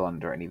we live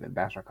under an even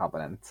better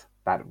covenant,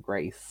 that of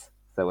grace.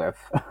 So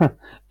if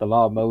the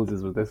law of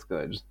Moses was this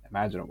good,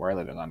 imagine what we're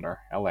living under.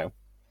 Hello.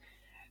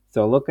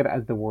 So look at it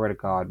as the word of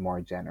God more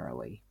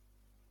generally.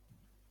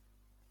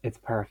 It's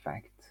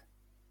perfect.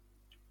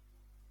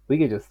 We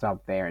could just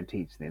stop there and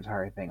teach the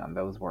entire thing on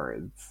those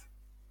words.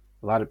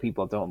 A lot of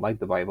people don't like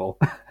the Bible.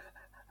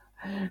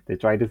 They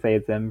try to say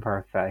it's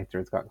imperfect, or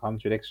it's got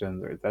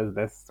contradictions, or it says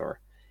this, or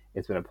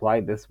it's been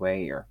applied this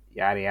way, or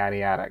yada yada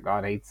yada.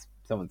 God hates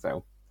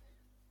so-and-so.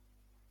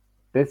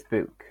 This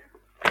book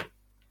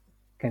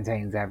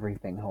contains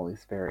everything Holy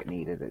Spirit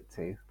needed it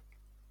to.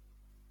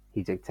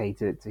 He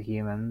dictated it to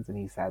humans, and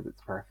he says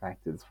it's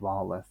perfect, it's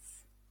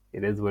flawless.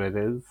 It is what it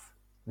is,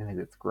 and I think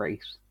it's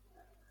great.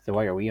 So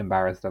why are we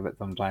embarrassed of it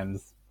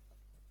sometimes?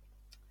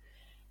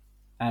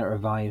 And it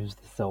revives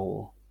the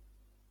soul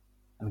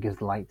and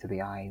gives light to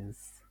the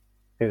eyes.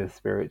 They're the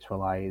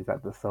spiritual eyes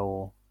at the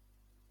soul.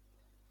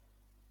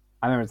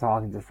 I remember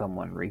talking to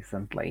someone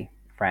recently,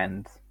 a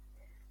friend,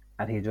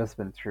 and he had just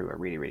been through a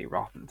really, really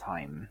rotten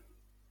time.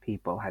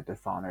 People had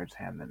dishonored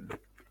him in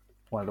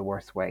one of the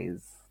worst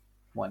ways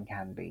one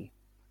can be.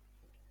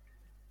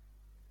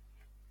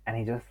 And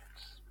he just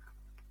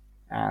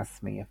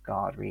asked me if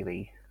God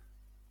really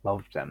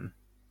loved him.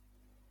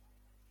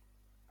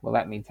 Well,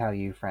 let me tell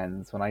you,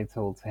 friends, when I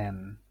told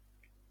him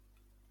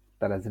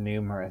that as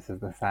numerous as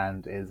the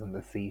sand is on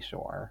the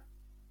seashore,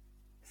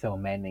 so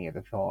many are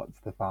the thoughts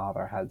the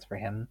Father has for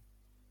him,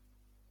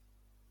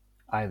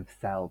 I've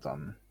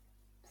seldom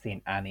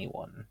seen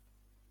anyone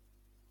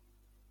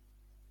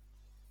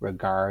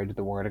regard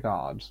the Word of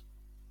God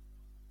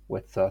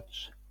with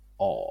such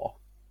awe.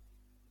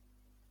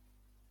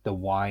 The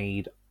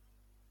wide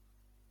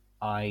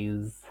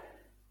eyes,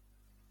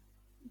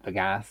 the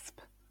gasp.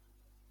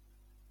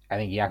 I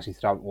think he actually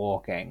stopped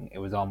walking. It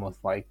was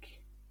almost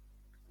like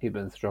he'd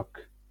been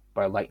struck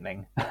by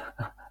lightning.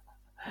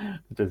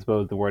 Which I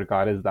suppose the Word of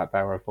God is that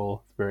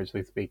powerful,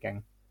 spiritually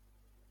speaking.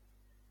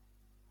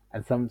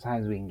 And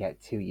sometimes we can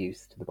get too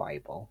used to the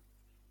Bible.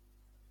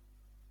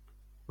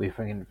 We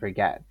can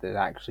forget that it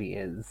actually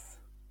is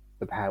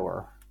the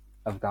power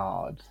of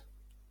God.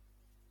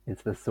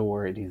 It's the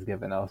sword he's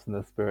given us in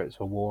the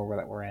spiritual war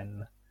that we're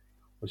in,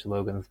 which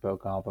Logan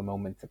spoke of a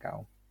moment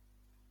ago.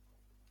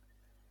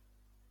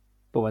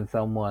 But when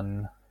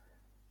someone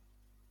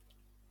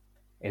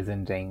is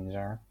in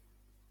danger,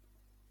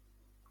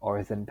 or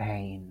is in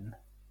pain,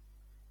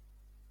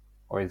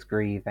 or is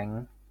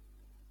grieving,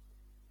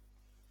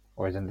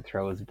 or is in the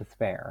throes of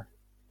despair,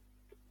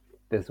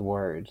 this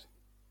word,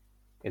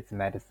 it's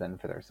medicine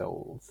for their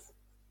souls.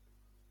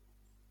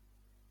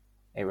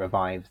 It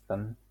revives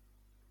them.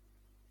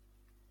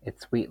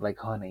 It's sweet like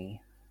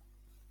honey,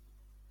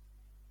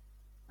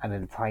 and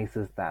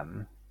entices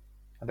them,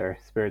 their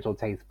spiritual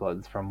taste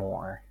buds, for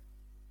more.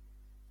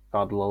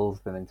 God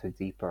lulls them into a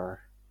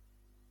deeper,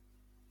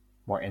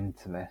 more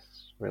intimate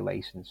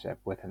relationship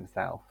with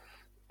himself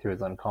through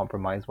his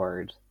uncompromised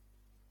word.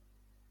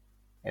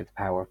 It's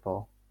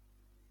powerful.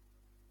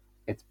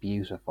 It's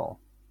beautiful.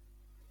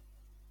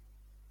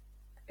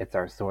 It's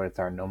our sword. It's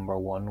our number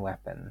one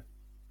weapon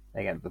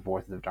against the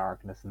forces of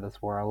darkness in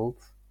this world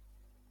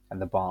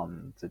and the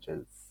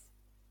bondages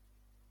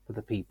that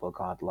the people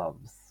God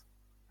loves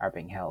are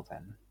being held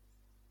in.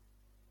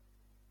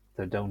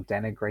 So don't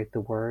denigrate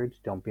the word,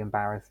 don't be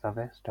embarrassed of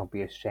it, don't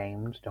be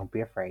ashamed, don't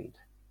be afraid.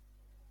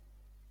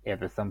 If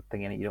there's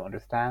something in it you don't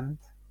understand,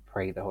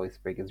 pray the Holy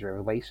Spirit gives you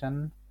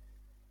revelation.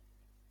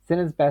 It's in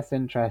His best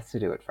interest to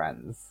do it,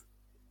 friends.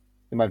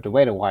 You might have to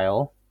wait a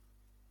while,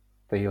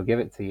 but He'll give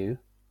it to you.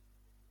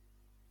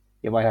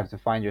 You might have to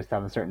find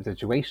yourself in a certain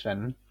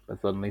situation,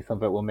 but suddenly some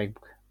of it will make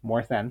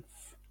more sense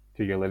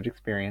through your lived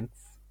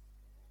experience.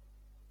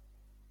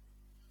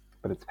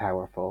 But it's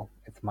powerful,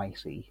 it's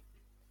mighty,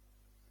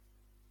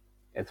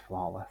 it's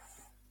flawless.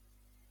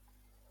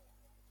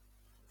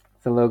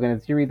 So, Logan,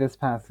 as you read this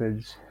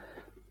passage,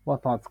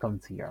 what thoughts come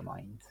to your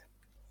mind?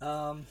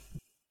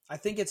 I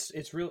think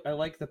it's real. I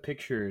like the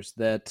pictures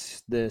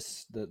that the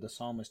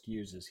psalmist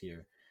uses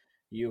here.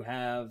 You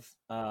have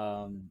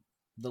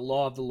the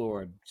law of the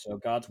Lord, so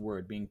God's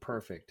word being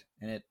perfect,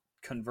 and it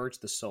converts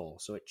the soul,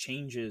 so it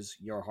changes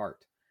your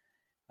heart.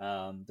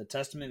 The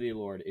testament of the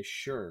Lord is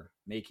sure,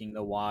 making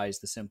the wise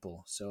the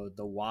simple. So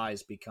the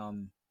wise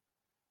become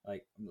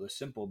like the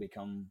simple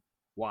become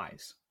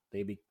wise.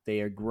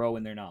 They grow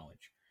in their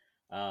knowledge.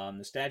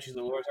 The statutes of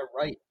the Lord are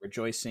right,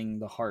 rejoicing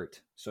the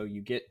heart. So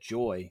you get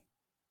joy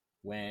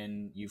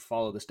when you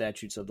follow the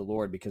statutes of the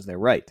Lord because they're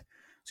right.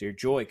 So your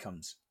joy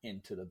comes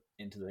into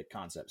the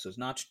concept. So it's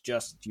not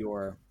just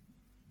your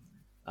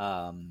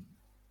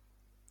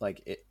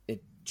like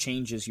it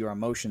changes your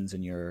emotions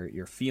and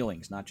your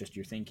feelings, not just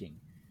your thinking.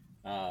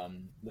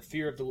 The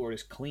fear of the Lord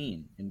is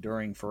clean,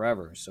 enduring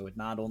forever. So it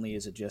not only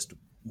is it just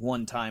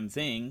one time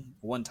thing,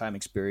 one time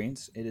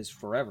experience, it is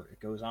forever. It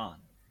goes on.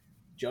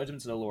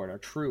 Judgments of the Lord are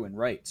true and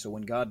right. So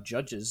when God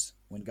judges,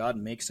 when God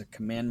makes a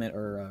commandment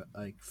or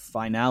a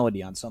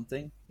finality on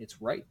something,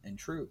 it's right and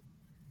true.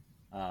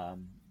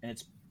 And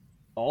it's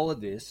all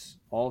of this,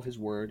 all of His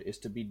word, is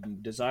to be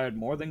desired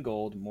more than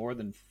gold, more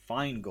than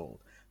fine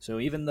gold. So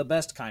even the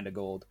best kind of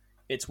gold,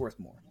 it's worth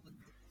more.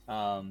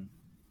 Um,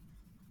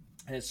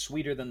 and it's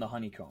sweeter than the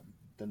honeycomb,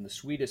 than the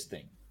sweetest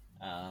thing.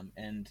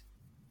 And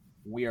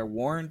we are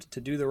warned to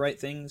do the right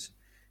things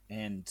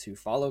and to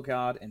follow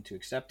God and to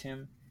accept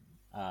Him.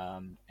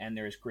 And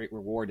there is great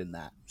reward in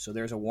that. So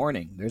there's a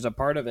warning. There's a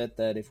part of it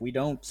that if we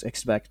don't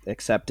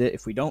accept it,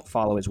 if we don't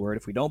follow His word,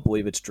 if we don't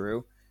believe it's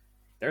true,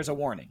 there's a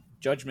warning.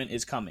 Judgment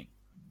is coming.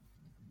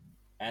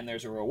 And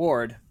there's a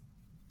reward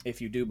if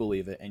you do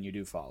believe it and you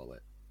do follow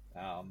it.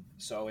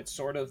 So it's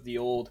sort of the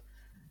old,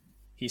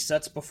 He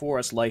sets before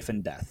us life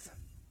and death.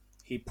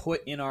 He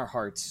put in our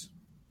hearts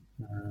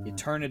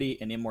eternity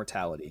and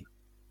immortality.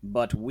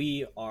 But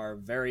we are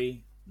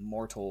very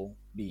mortal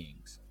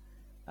beings.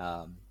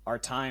 Our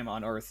time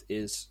on Earth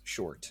is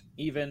short.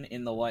 Even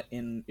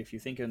if you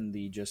think in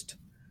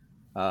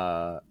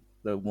the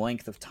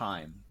length of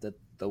time that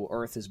the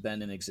Earth has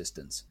been in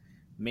existence,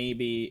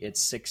 maybe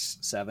it's 6,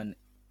 7,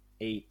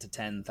 8 to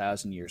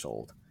 10,000 years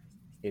old.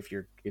 If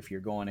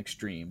you're going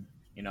extreme,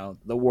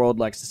 the world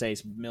likes to say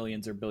it's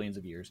millions or billions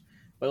of years,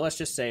 but let's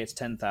just say it's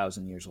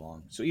 10,000 years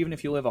long. So even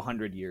if you live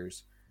 100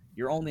 years,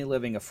 you're only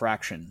living a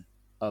fraction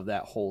of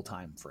that whole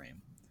time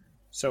frame.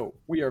 So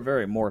we are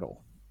very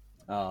mortal.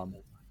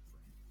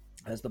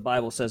 As the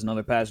Bible says in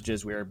other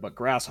passages, we are but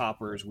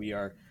grasshoppers. We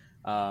are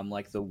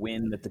like the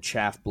wind that the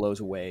chaff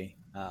blows away.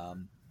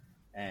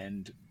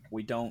 And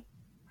we don't,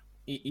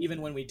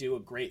 even when we do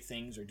great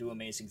things or do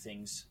amazing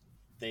things,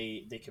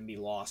 they can be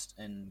lost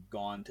and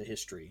gone to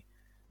history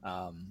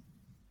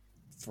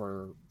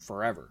for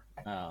forever.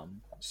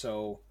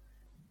 So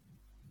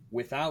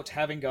without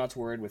having God's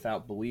word,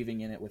 without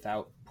believing in it,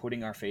 without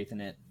putting our faith in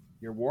it,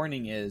 your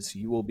warning is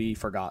you will be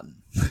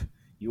forgotten.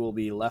 You will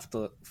be left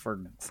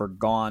for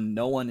gone.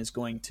 No one is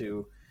going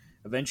to.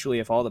 Eventually,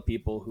 if all the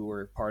people who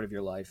were part of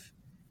your life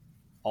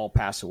all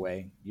pass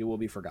away, you will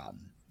be forgotten.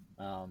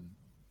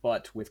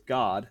 But with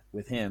God,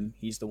 with Him,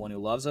 He's the one who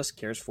loves us,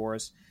 cares for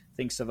us,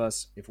 thinks of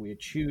us. If we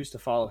choose to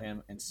follow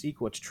Him and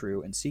seek what's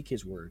true and seek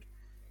His word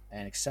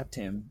and accept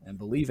Him and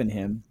believe in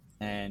Him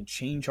and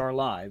change our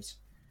lives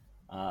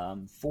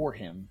for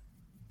Him,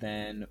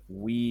 then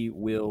we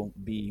will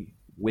be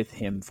with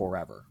Him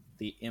forever.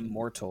 The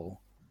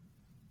immortal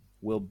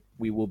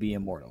we will be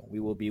immortal.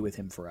 We will be with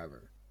Him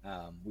forever.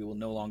 We will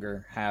no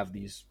longer have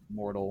these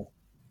mortal,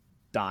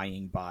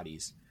 dying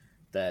bodies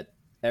that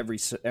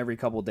every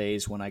couple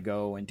days when I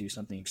go and do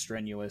something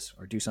extraneous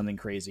or do something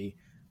crazy,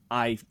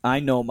 I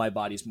know my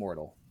body's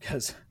mortal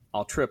because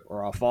I'll trip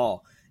or I'll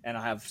fall and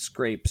I have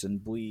scrapes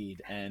and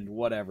bleed and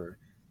whatever.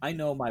 I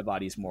know my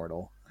body's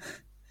mortal.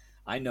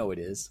 I know it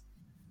is,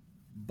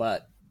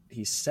 but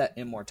He set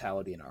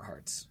immortality in our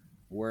hearts.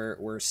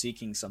 We're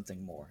seeking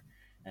something more.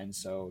 And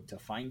so to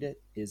find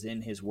it is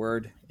in His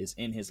word, is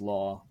in His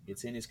law,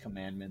 it's in His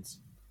commandments,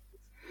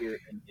 it's here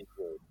in His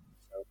word.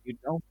 So if you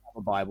don't have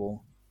a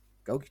Bible,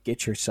 go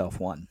get yourself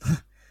one.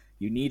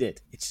 You need it.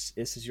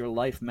 This is your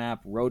life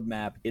map,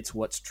 roadmap. It's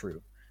what's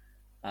true.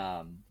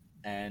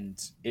 And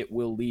it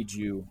will lead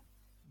you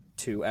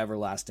to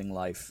everlasting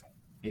life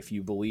if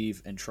you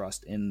believe and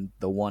trust in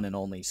the one and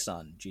only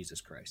Son,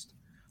 Jesus Christ.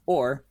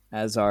 Or,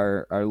 as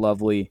our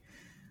lovely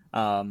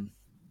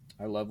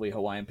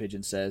Hawaiian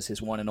pigeon says,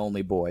 his one and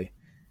only boy.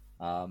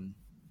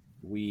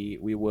 We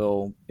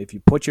will, if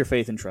you put your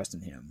faith and trust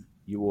in him,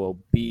 you will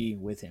be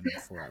with him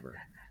forever.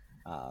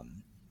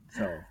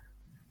 So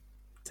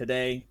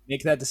today,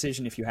 make that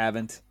decision if you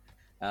haven't.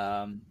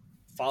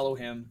 Follow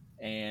him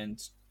and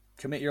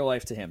commit your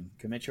life to him.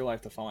 Commit your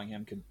life to following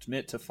him.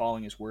 Commit to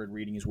following his word,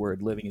 reading his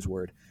word, living his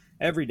word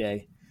every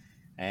day,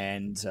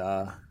 and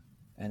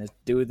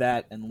do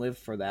that and live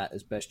for that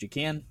as best you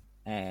can.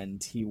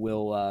 And he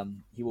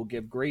will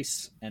give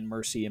grace and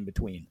mercy in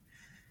between.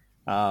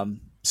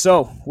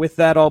 So, with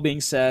that all being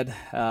said,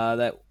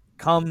 that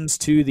comes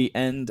to the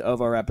end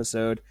of our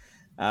episode.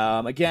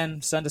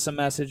 Again, send us a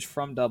message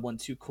from Dublin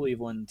to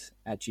Cleveland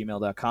at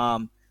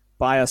gmail.com.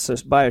 Buy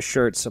a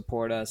shirt,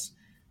 support us.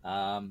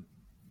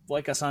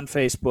 Like us on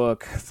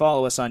Facebook,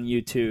 follow us on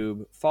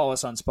YouTube, follow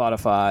us on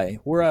Spotify,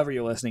 wherever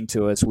you're listening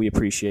to us. We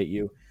appreciate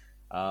you.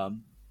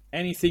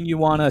 Anything you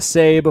want to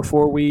say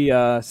before we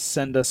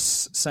send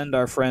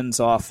our friends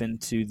off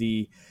into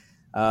the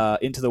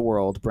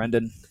world,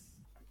 Brendan?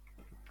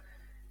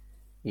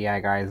 Yeah,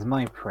 guys,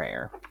 my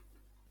prayer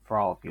for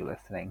all of you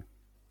listening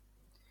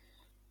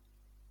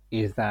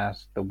is that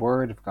the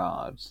Word of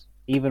God,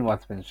 even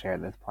what's been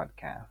shared in this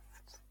podcast,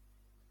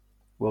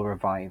 will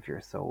revive your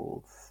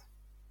souls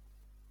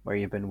where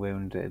you've been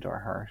wounded or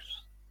hurt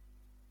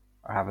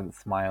or haven't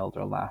smiled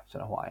or laughed in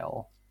a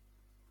while,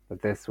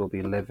 that this will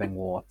be living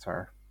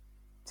water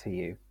to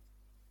you.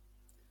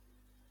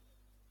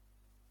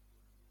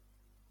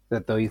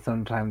 That though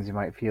sometimes you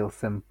might feel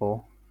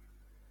simple,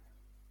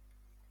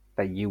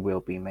 that you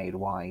will be made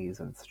wise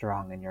and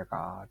strong in your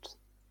God.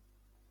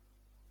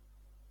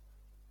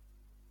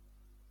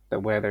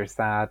 That where there's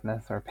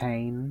sadness or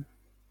pain,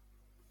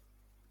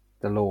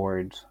 the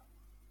Lord,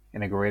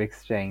 in a great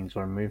exchange,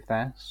 will remove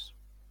that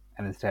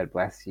and instead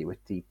bless you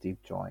with deep,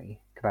 deep joy,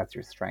 because that's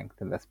your strength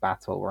in this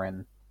battle we're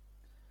in.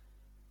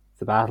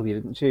 It's a battle you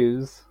didn't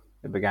choose.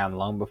 It began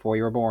long before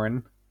you were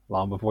born,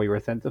 long before you were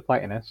sent to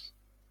fight in it.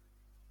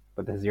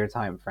 But this is your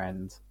time,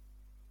 friend,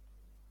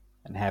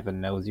 and heaven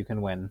knows you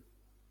can win.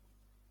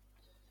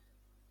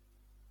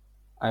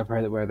 I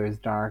pray that where there's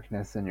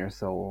darkness in your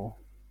soul,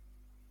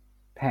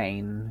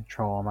 pain,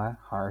 trauma,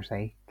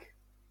 heartache,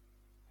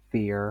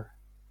 fear,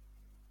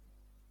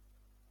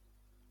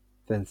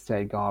 that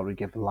instead God would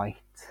give light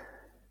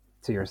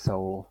to your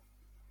soul.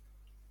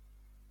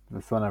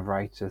 The Son of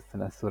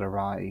Righteousness would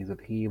arise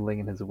with healing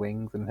in his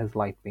wings and his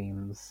light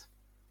beams,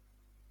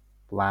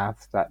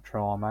 blast that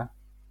trauma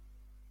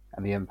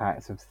and the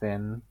impacts of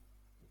sin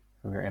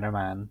from your inner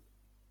man,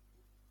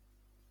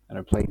 and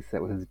replace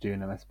it with his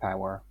dunamis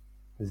power,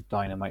 his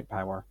dynamite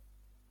power.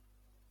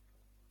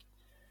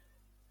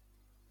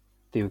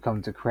 That you would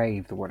come to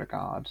crave the Word of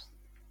God,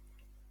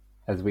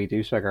 as we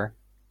do sugar,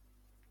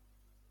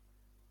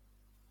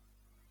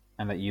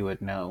 and that you would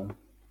know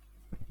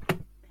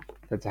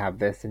that to have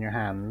this in your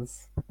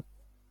hands,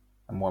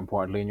 and more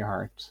importantly in your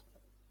heart,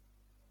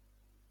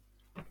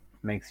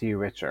 makes you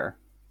richer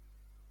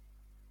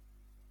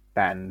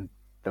than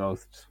the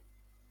most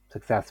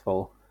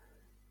successful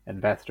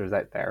investors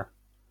out there,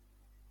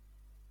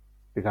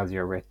 because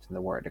you're rich in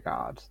the Word of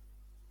God.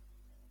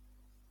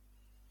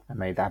 And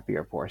may that be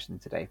your portion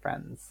today,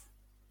 friends.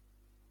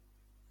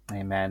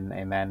 Amen,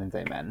 amen, and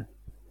amen.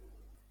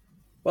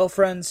 Well,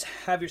 friends,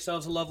 have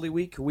yourselves a lovely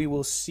week. We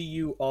will see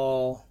you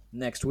all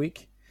next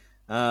week.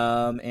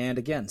 And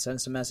again, send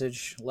us a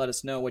message. Let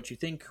us know what you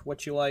think,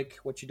 what you like,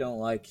 what you don't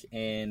like,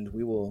 and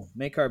we will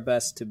make our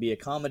best to be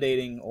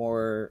accommodating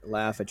or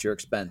laugh at your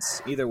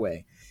expense. Either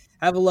way,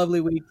 have a lovely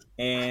week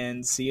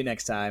and see you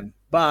next time.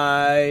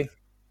 Bye.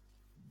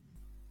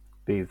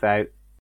 Peace out.